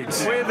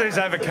seeds? Where are these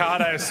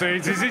avocado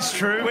seeds? Is this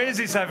true? Where's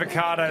this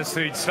avocado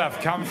seed stuff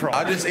come from?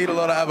 I just eat a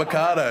lot of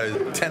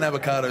avocados, 10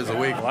 avocados a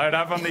week. Load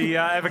up on the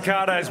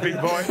avocados,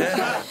 big boy.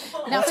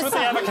 Now, What's for with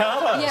some, the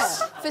avocados? Yeah,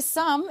 for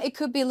some, it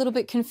could be a little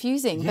bit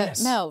confusing.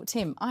 Yes. But Mel,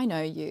 Tim, I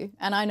know you,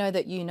 and I know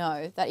that you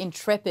know that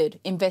intrepid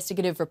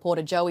investigative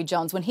reporter Joey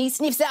Johns, when he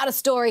sniffs out a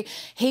story,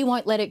 he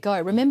won't let it go.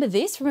 Remember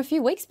this from a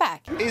few weeks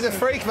back? He's a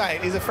freak,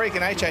 mate. He's a freak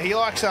of nature. He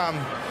likes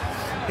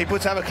he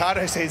puts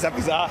avocado seeds up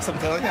his arse, I'm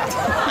telling you. And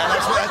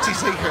that's his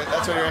secret.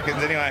 That's what he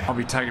reckons, anyway. I'll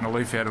be taking a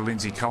leaf out of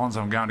Lindsay Collins.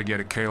 I'm going to get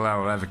a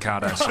kilo of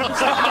avocado seeds.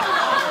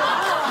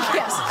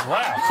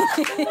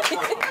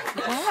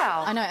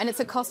 Wow. I know, and it's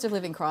a cost of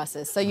living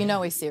crisis, so you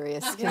know he's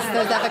serious. Because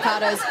those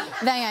avocados,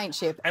 they ain't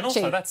cheap. And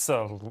also, that's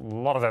a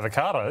lot of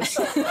avocados.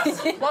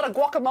 A lot of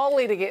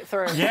guacamole to get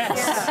through. Yes.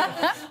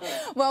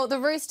 Well, the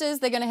Roosters,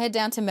 they're going to head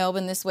down to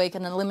Melbourne this week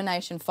in an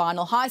elimination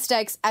final. High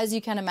stakes, as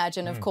you can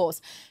imagine, of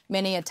course.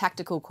 Many a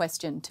tactical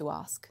question to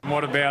ask.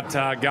 What about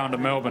going to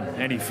Melbourne?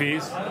 Any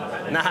fears?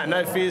 Nah,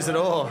 no fears at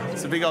all.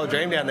 It's a big old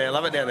dream down there.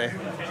 Love it down there.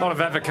 A lot of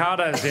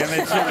avocados down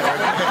there too.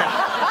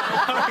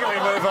 Can we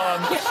move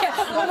on?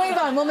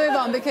 Yeah, we'll move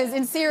on, because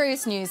in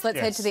serious news, let's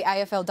head to the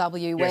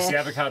AFLW, Yes, the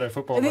Avocado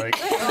Football League.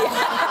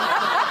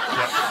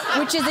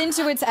 which is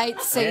into its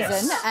 8th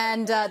season,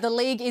 and the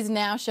league is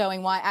now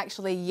showing why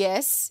actually,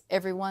 yes,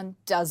 everyone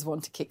does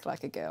want to kick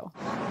like a girl.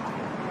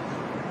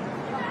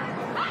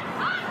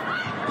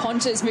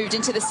 Ponta's moved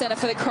into the centre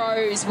for the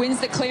Crows, wins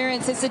the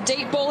clearance, it's a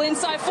deep ball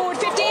inside forward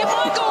 50, it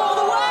might go all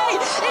the way,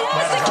 it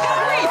has the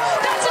carry,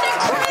 that's an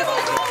incredible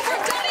goal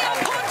from Daniel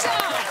Ponta.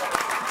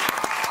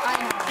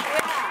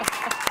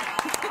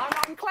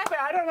 I'm clapping,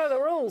 I don't know the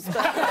rules,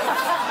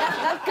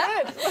 but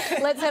good.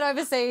 Let's head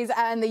overseas,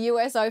 and the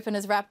US Open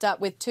has wrapped up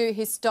with 2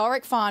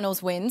 historic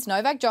finals wins.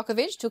 Novak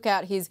Djokovic took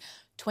out his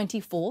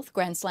 24th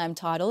Grand Slam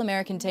title.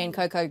 American teen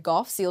Coco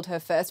Gauff sealed her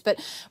first, but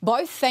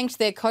both thanked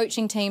their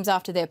coaching teams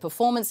after their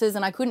performances,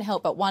 and I couldn't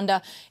help but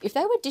wonder if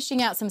they were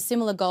dishing out some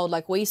similar gold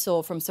like we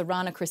saw from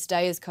Sorana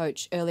Cristea's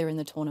coach earlier in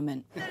the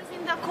tournament.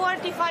 In the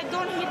court, if I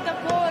don't hit the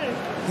ball.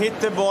 Hit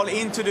the ball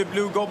into the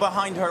blue, go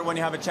behind her when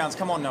you have a chance.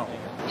 Come on now.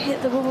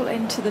 Hit the ball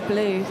into the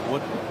blue.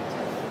 What?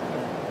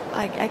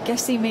 I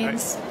guess he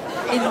means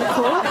in the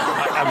court.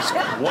 I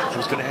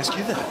was going to ask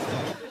you that.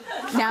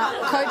 Now,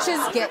 coaches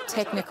get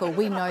technical,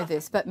 we know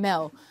this, but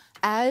Mel,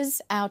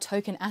 as our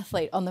token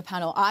athlete on the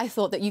panel, I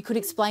thought that you could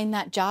explain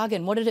that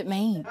jargon. What did it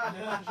mean?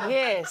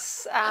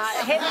 Yes,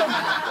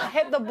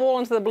 hit the ball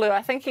into the blue.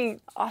 I think he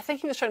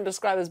was trying to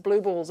describe as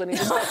blue balls, and he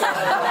just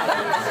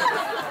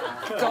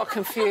got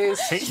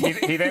confused.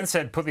 He then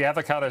said, "Put the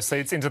avocado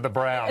seeds into the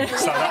brown."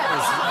 So that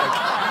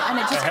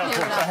was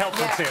a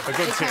helpful tip, a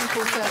good tip.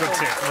 Good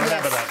tip.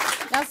 Remember that.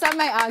 Now, some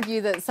may argue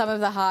that some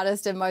of the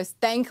hardest and most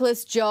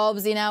thankless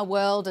jobs in our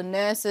world are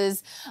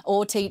nurses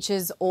or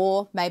teachers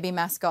or maybe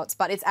mascots,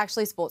 but it's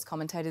actually sports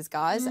commentators,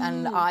 guys,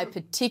 and I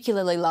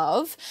particularly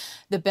love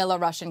the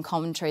Belarusian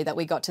commentary that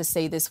we got to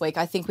see this week.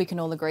 I think we can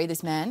all agree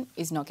this man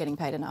is not getting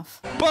paid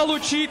enough.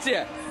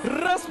 Получите,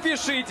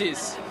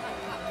 распишитесь.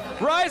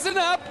 Rising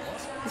up,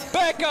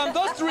 back on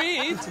the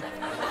street.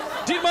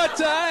 Did my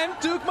time,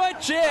 took my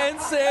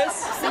chances.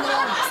 Sing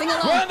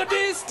along. Run the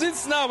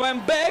distance, now I'm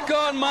back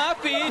on my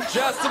feet.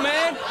 Just a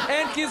man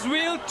and his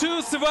will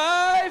to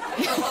survive.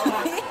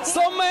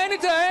 So many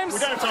times. We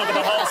don't talk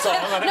about the whole song.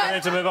 I think we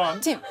need to move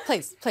on. Tim,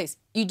 please.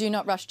 You do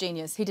not rush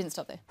genius. He didn't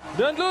stop there.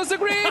 Don't lose a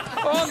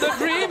grip on the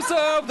dreams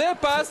of the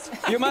past.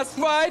 You must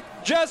fight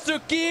just to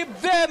keep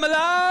them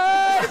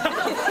alive.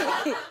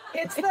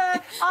 It's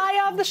the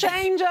eye of the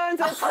Shane Jones.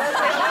 That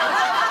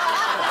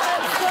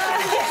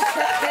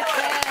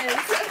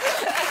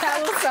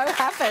will so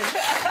happen.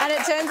 And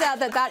it turns out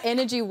that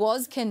energy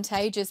was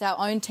contagious. Our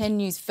own 10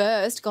 News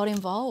First got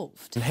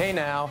involved. Hey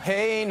now,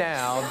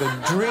 the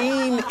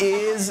dream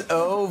is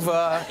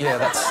over. Yeah,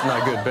 that's no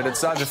good, but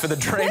it's over for the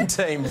dream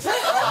team.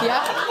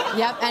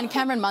 Yep. And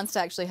Cameron Munster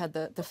actually had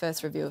the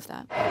first review of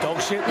that.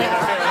 Dog shit?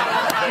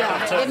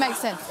 Yeah,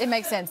 it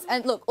makes sense.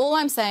 And look, all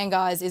I'm saying,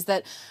 guys, is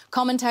that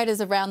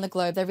commentators around the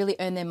globe, they really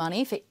earn their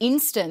money. For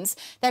instance,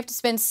 they have to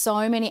spend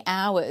so many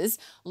hours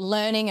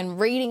learning and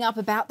reading up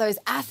about those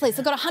athletes.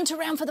 They've got to hunt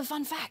around for the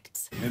fun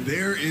facts. And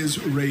there is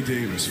Ray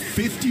Davis,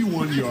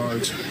 51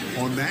 yards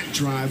on that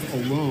drive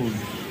alone,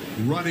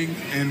 running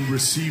and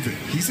receiving.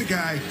 He's a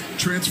guy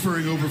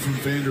transferring over from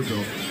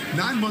Vanderbilt.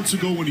 9 months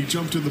ago when he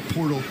jumped in the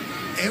portal,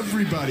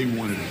 everybody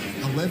wanted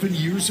him. 11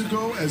 years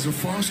ago, as a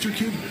foster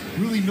kid,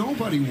 really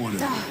nobody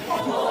wanted him.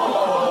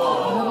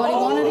 Nobody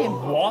wanted him.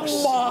 What?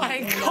 Oh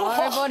my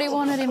God. Nobody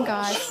wanted him,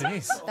 guys.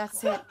 Jeez.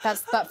 That's it.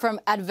 But from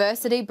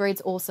adversity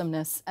breeds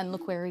awesomeness. And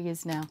look where he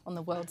is now on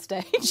the world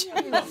stage.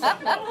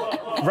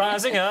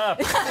 Rising up.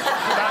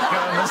 Back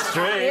on the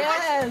street.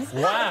 Yes.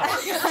 Wow.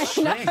 I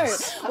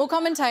know. Well,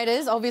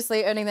 commentators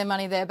obviously earning their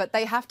money there, but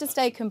they have to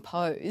stay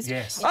composed.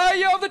 Yes.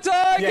 Eye of the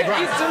tiger, Yeah,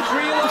 right. it's the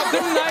thrill of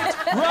the night.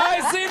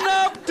 Rising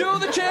up to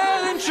the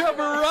challenge of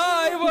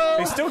arrival.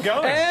 He's still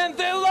going. And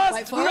they lost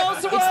Wait for no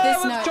it. survivors.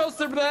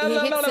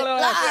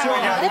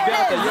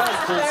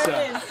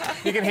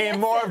 You can hear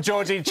more of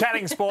Georgie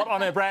chatting sport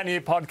on her brand new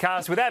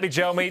podcast with Abby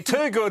Gelmy,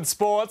 Too Good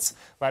Sports.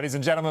 Ladies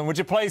and gentlemen, would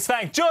you please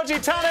thank Georgie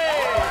Tunney?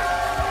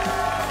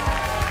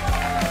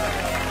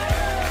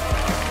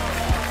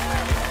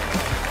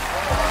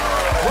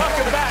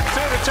 Welcome back to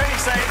the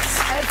cheese seats.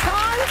 It's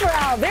time for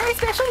our very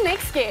special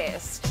next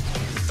guest.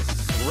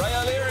 Ray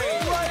O'Leary.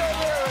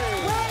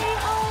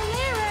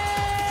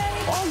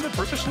 I'm the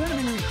British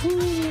enemy.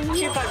 Did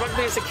you play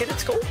rugby as a kid at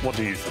school? What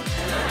do you think?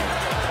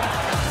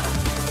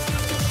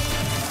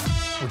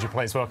 Would you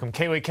please welcome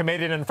Kiwi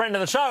comedian and friend of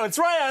the show, it's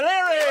Ray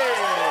O'Leary!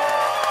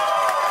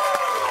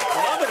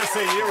 Lovely to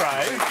see you,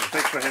 Ray.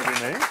 Thanks for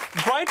having me.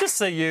 Great to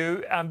see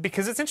you,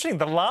 because it's interesting.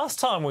 The last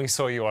time we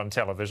saw you on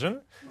television,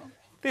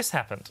 this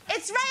happened.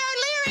 It's Ray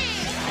O'Leary!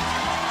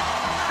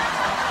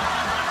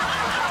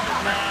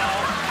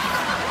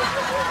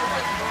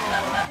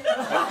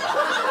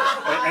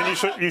 And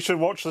you should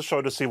watch the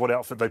show to see what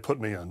outfit they put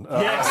me in.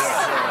 Yes.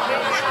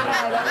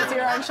 That was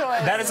your own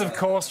choice. That is, of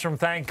course, from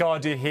Thank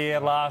God You're Here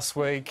last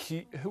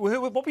week.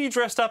 What were you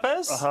dressed up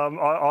as?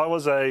 I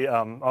was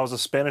a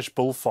Spanish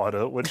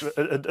bullfighter, which,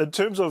 in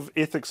terms of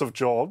ethics of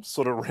jobs,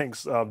 sort of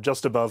ranks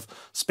just above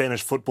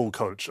Spanish football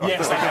coach.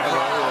 Yes. Okay.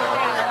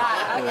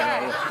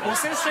 Well,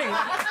 it's interesting.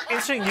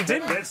 You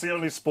did. That's the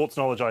only sports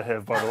knowledge I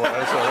have, by the way.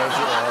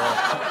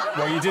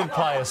 Well, you did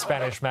play a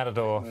Spanish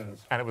matador,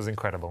 and it was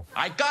incredible.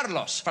 I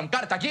Carlos from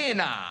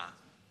Cartagena.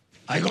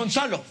 I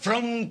Gonzalo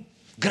from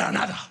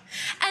Granada.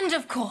 And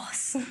of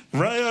course,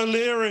 Ray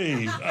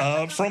O'Leary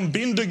from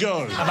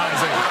Bendigo.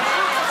 Amazing.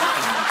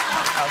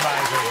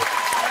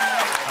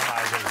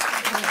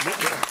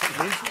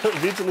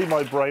 Eventually,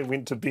 my brain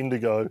went to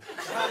Bendigo,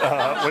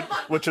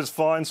 which is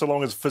fine so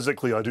long as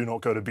physically I do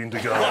not go to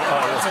Bendigo.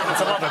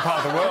 It's a lovely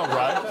part of the world,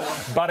 right?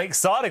 But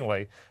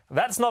excitingly,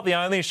 that's not the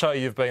only show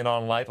you've been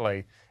on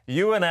lately.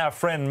 You and our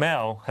friend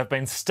Mel have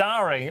been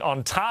starring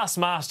on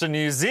Taskmaster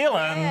New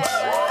Zealand.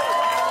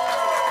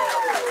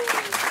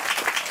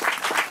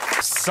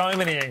 So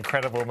many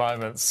incredible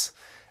moments.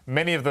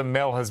 Many of them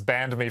Mel has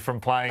banned me from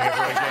playing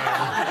ever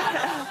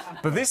again.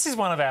 But this is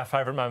one of our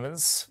favourite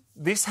moments.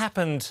 This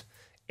happened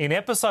in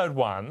episode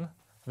 1,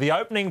 the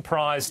opening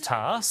prize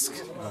task,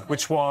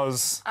 which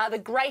was... the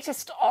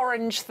greatest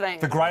orange thing.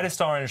 The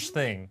greatest orange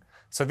thing.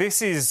 So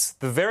this is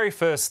the very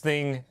first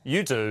thing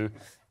you do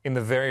in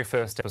the very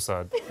first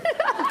episode.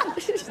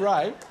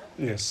 Ray?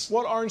 Yes?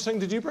 What orange thing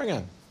did you bring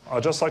in?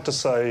 I'd just like to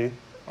say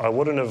I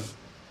wouldn't have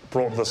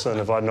brought this in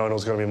if I'd known it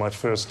was going to be my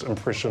first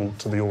impression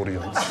to the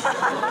audience.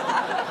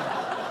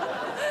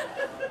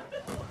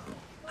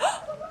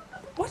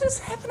 What is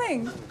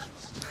happening?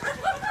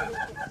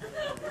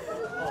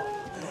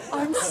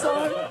 I'm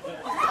so...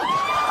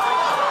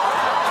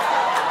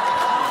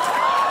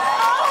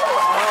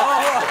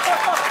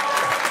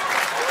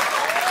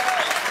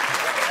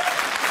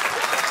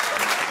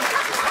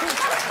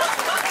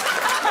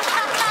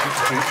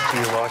 Do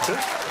you like it?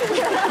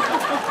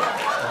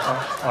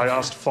 I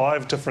asked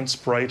 5 different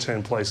spray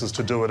tan places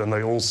to do it and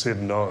they all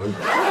said no.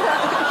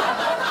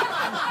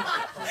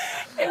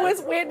 It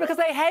was weird because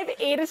they have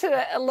edited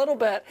it a little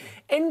bit.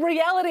 In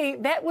reality,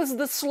 that was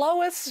the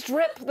slowest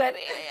strip that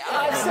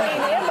I've seen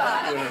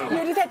ever.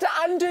 You just had to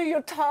undo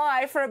your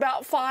tie for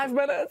about 5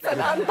 minutes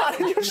and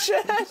unbutton your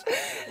shirt.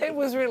 It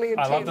was really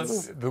intense. I love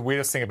that. The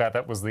weirdest thing about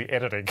that was the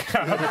editing.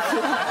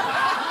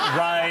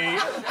 Ray,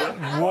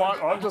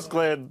 what? I'm just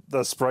glad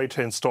the spray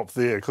tan stopped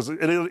there because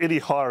any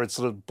higher it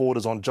sort of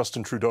borders on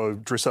Justin Trudeau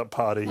dress-up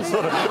party.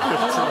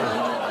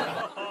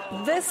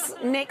 This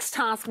next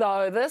task,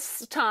 though,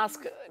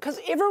 because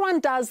everyone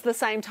does the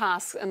same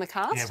task in the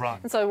cast. Yeah, right.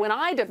 And so when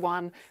I did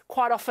one,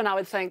 quite often I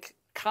would think,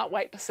 can't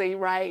wait to see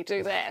Ray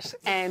do that.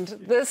 And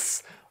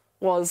this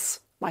was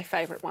my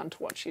favourite one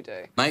to watch you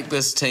do. Make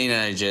this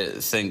teenager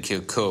think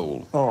you're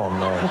cool. Oh,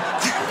 no.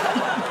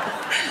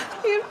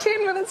 You have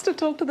 10 minutes to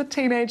talk to the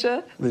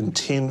teenager. Then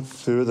 10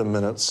 further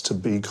minutes to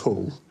be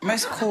cool.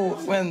 Most cool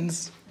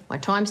wins. My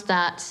time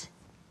starts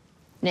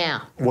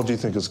now. What do you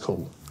think is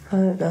cool? I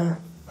don't know.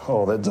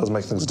 Oh, that does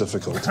make things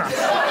difficult.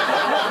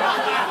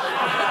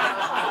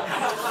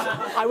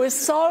 I was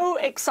so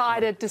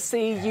excited to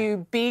see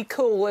you be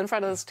cool in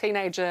front of this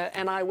teenager,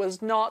 and I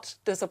was not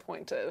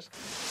disappointed.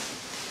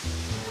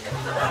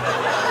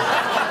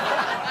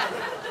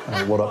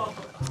 What up?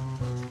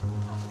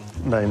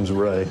 Name's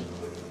Ray.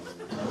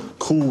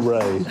 Cool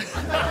Ray.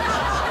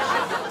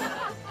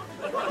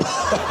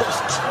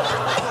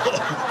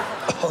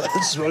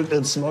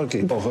 It's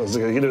smoky. Oh,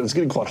 it's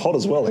getting quite hot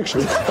as well,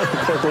 actually.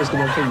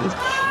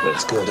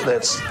 That's good.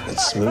 That's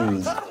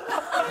smooth.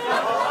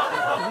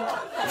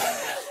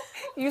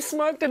 You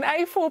smoked an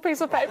A4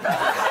 piece of paper.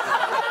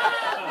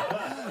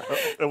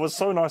 It was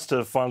so nice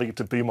to finally get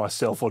to be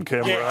myself on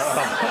camera. Yes.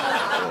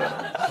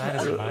 That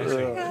is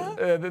amazing.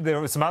 There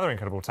were some other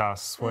incredible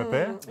tasks, weren't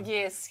there?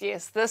 Yes.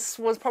 This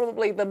was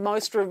probably the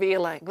most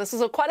revealing. This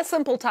is quite a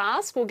simple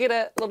task. We'll get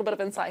a little bit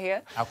of insight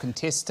here. Our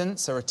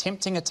contestants are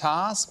attempting a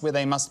task where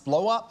they must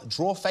blow up,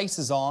 draw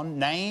faces on,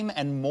 name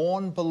and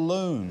mourn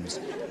balloons.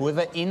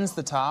 Whoever ends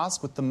the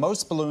task with the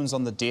most balloons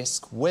on the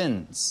desk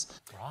wins.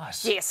 Right.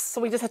 Yes,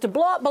 so we just had to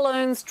blow up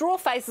balloons, draw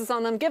faces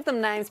on them, give them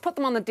names, put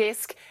them on the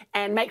desk,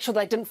 and make sure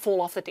they didn't fall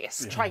off the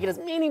desk. Try to get as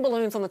many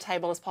balloons on the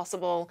table as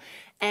possible.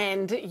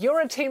 And your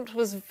attempt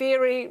was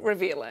very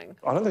revealing.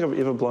 I don't think I've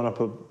ever blown up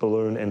a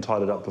balloon and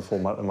tied it up before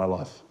in my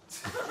life.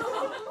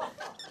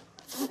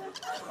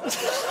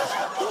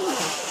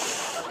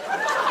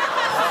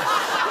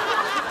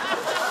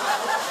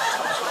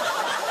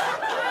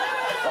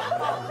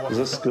 Is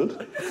this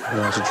good?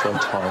 No, I should try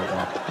and tie it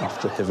up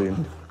after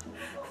having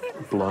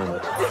blown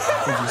it.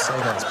 Would you say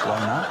that's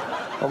blown up?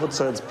 I would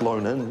say it's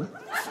blown in.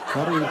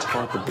 How do you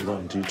type a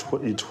balloon? Do you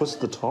twist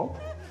the top?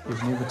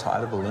 You've never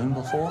tied a balloon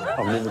before?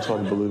 I've never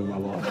tied a balloon in my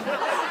life.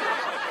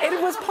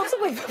 It was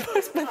possibly the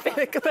most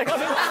pathetic thing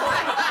I've ever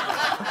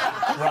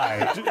seen.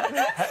 Right.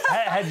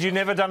 Had you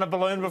never done a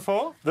balloon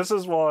before? This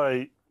is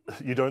why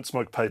you don't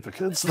smoke paper,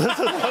 kids.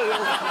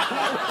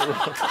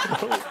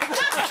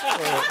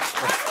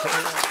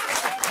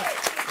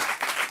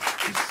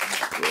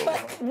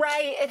 But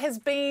Ray, it has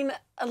been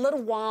a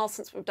little while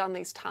since we've done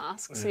these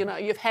tasks. You know,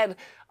 you've had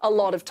a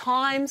lot of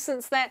time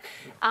since that.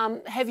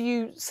 Have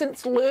you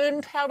since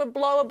learned how to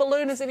blow a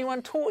balloon? Has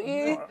anyone taught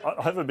you?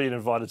 I haven't been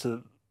invited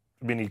to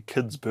many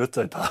kids'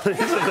 birthday parties.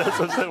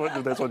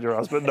 That's what you're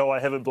asking. But no, I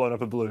haven't blown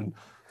up a balloon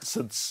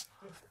since.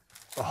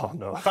 Oh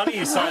no! Funny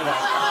you say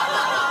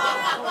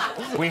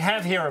that. We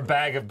have here a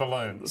bag of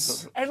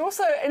balloons. And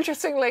also,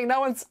 interestingly, no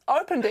one's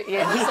opened it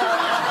yet. So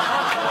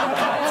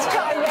it's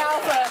time now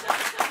for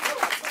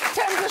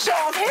Tim to show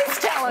off his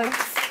talents.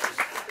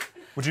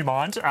 Would you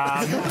mind? Oh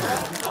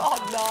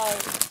no!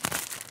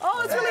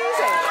 Oh, it's really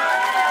easy.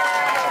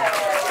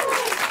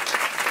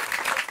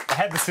 I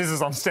had the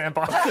scissors on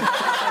standby.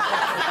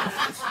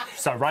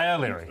 So Ray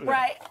O'Leary.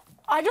 Right.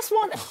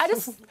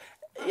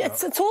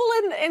 It's all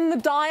in the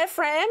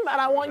diaphragm,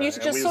 and I want you to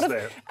just sort of.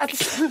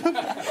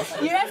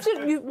 You have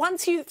to.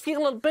 Once you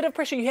feel a bit of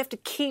pressure, you have to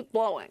keep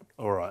blowing.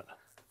 All right.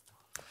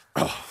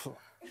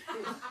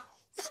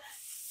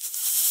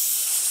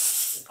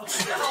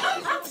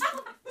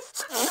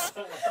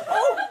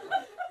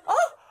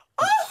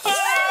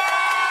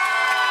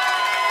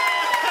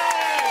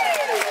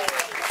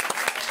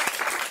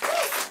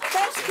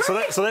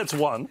 So that's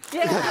one.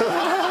 Yeah.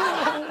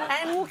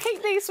 And we'll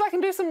keep these so I can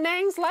do some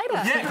nangs later.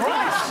 Yeah,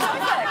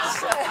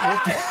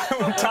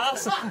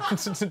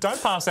 great.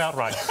 Don't pass out,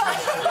 Ray.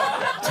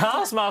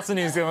 Taskmaster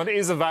New Zealand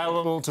is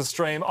available to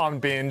stream on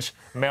Binge.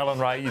 Mel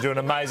and Ray, you do an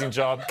amazing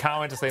job. Can't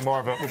wait to see more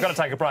of it. We've got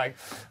to take a break.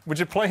 Would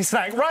you please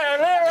thank Ray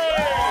O'Leary?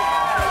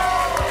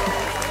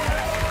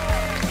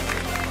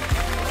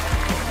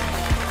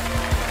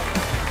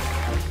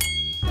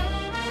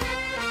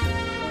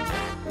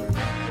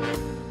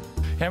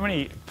 How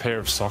many pair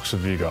of socks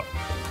have you got?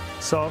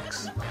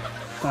 Socks.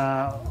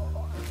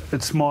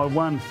 It's my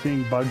one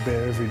thing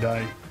bugbear every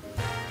day.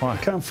 I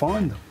can't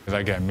find them.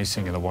 They go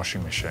missing in the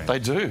washing machine. They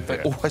do.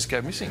 They always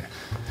go missing.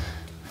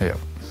 Yep.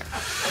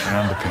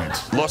 And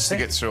underpants. Lots to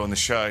get through on the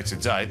show to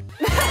date.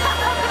 Good chat.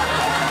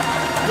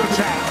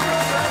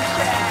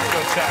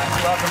 Good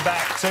chat. Welcome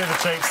back to the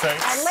Cheap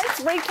Seats. And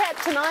let's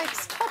recap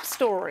tonight's top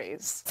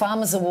stories.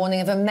 Farmers are warning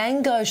of a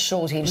mango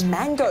shortage.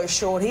 Mango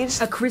shortage?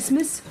 A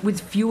Christmas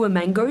with fewer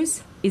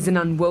mangoes is an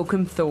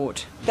unwelcome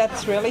thought.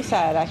 That's really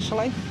sad,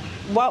 actually.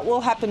 What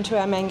will happen to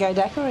our mango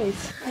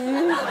daiquiris?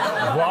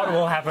 What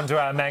will happen to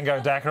our mango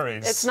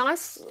daiquiris? It's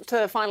nice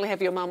to finally have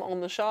your mum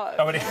on the show.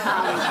 Oh, it is.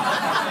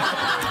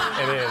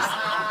 It is.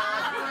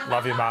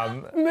 Love you,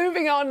 Mum.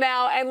 Moving on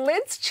now, and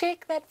let's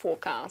check that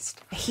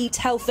forecast. A heat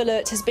health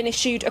alert has been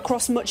issued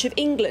across much of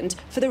England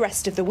for the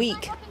rest of the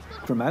week.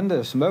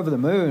 Tremendous. I'm over the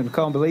moon.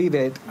 Can't believe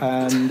it.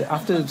 And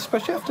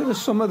especially after the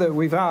summer that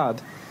we've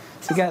had,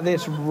 to get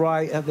this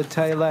right at the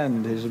tail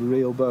end is a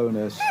real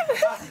bonus.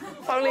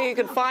 If only you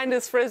could find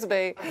his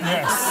frisbee.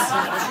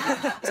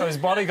 Yes. So his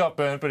body got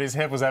burnt, but his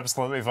head was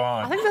absolutely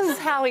fine. I think this is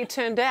how he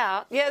turned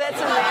out. Yeah, that's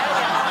in there.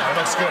 Yeah,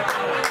 that's good.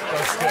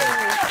 That's good.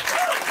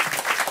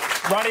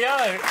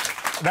 Rightio.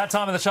 That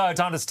time of the show,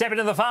 time to step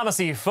into the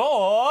pharmacy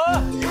for...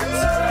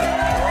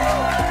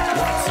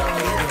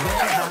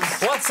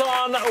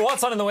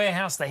 What's on in the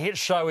warehouse? The hit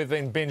show we've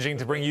been binging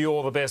to bring you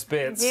all the best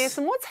bits. Yes,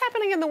 and what's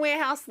happening in the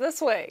warehouse this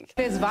week?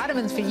 There's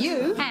vitamins for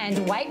you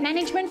and weight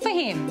management for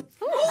him.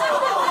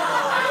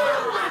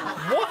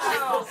 What?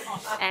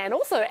 And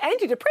also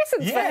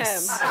antidepressants for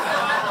him.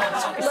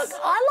 Look,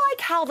 I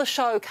like how the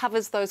show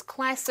covers those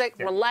classic,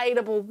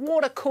 relatable,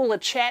 water cooler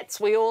chats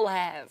we all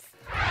have.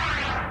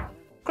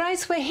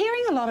 Grace, we're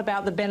hearing a lot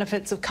about the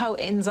benefits of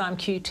coenzyme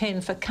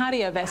Q10 for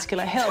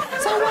cardiovascular health.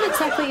 So what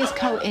exactly is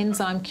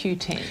coenzyme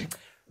Q10?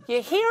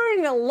 You're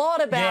hearing a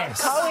lot about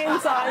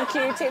coenzyme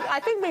Q10. I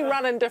think we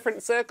run in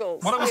different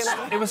circles. Well,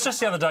 it was just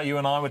the other day you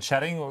and I were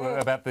chatting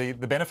about the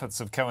benefits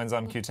of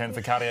coenzyme Q10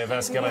 for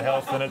cardiovascular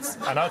health, and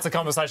I know it's a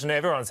conversation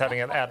everyone's having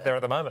out there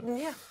at the moment.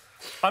 Yeah.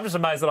 I'm just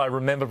amazed that I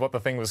remembered what the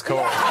thing was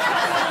called.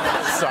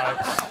 So,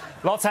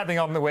 lots happening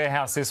on the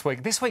warehouse this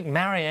week. This week,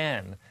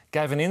 Marianne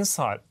gave an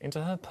insight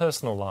into her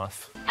personal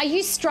life. Are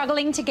you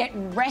struggling to get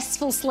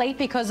restful sleep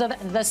because of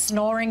the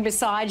snoring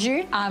beside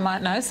you? I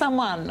might know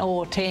someone,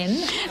 or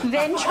 10.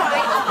 Then try...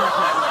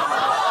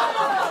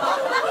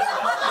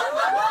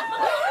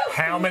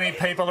 How many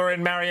people are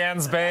in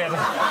Marianne's bed?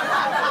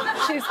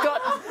 She's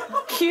got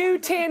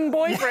Q10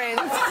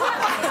 boyfriends.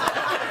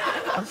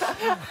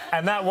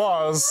 And that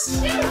was...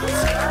 And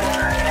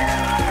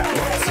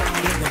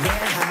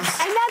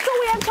that's all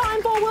we have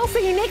time for. We'll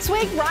see you next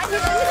week right here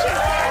in the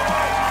show.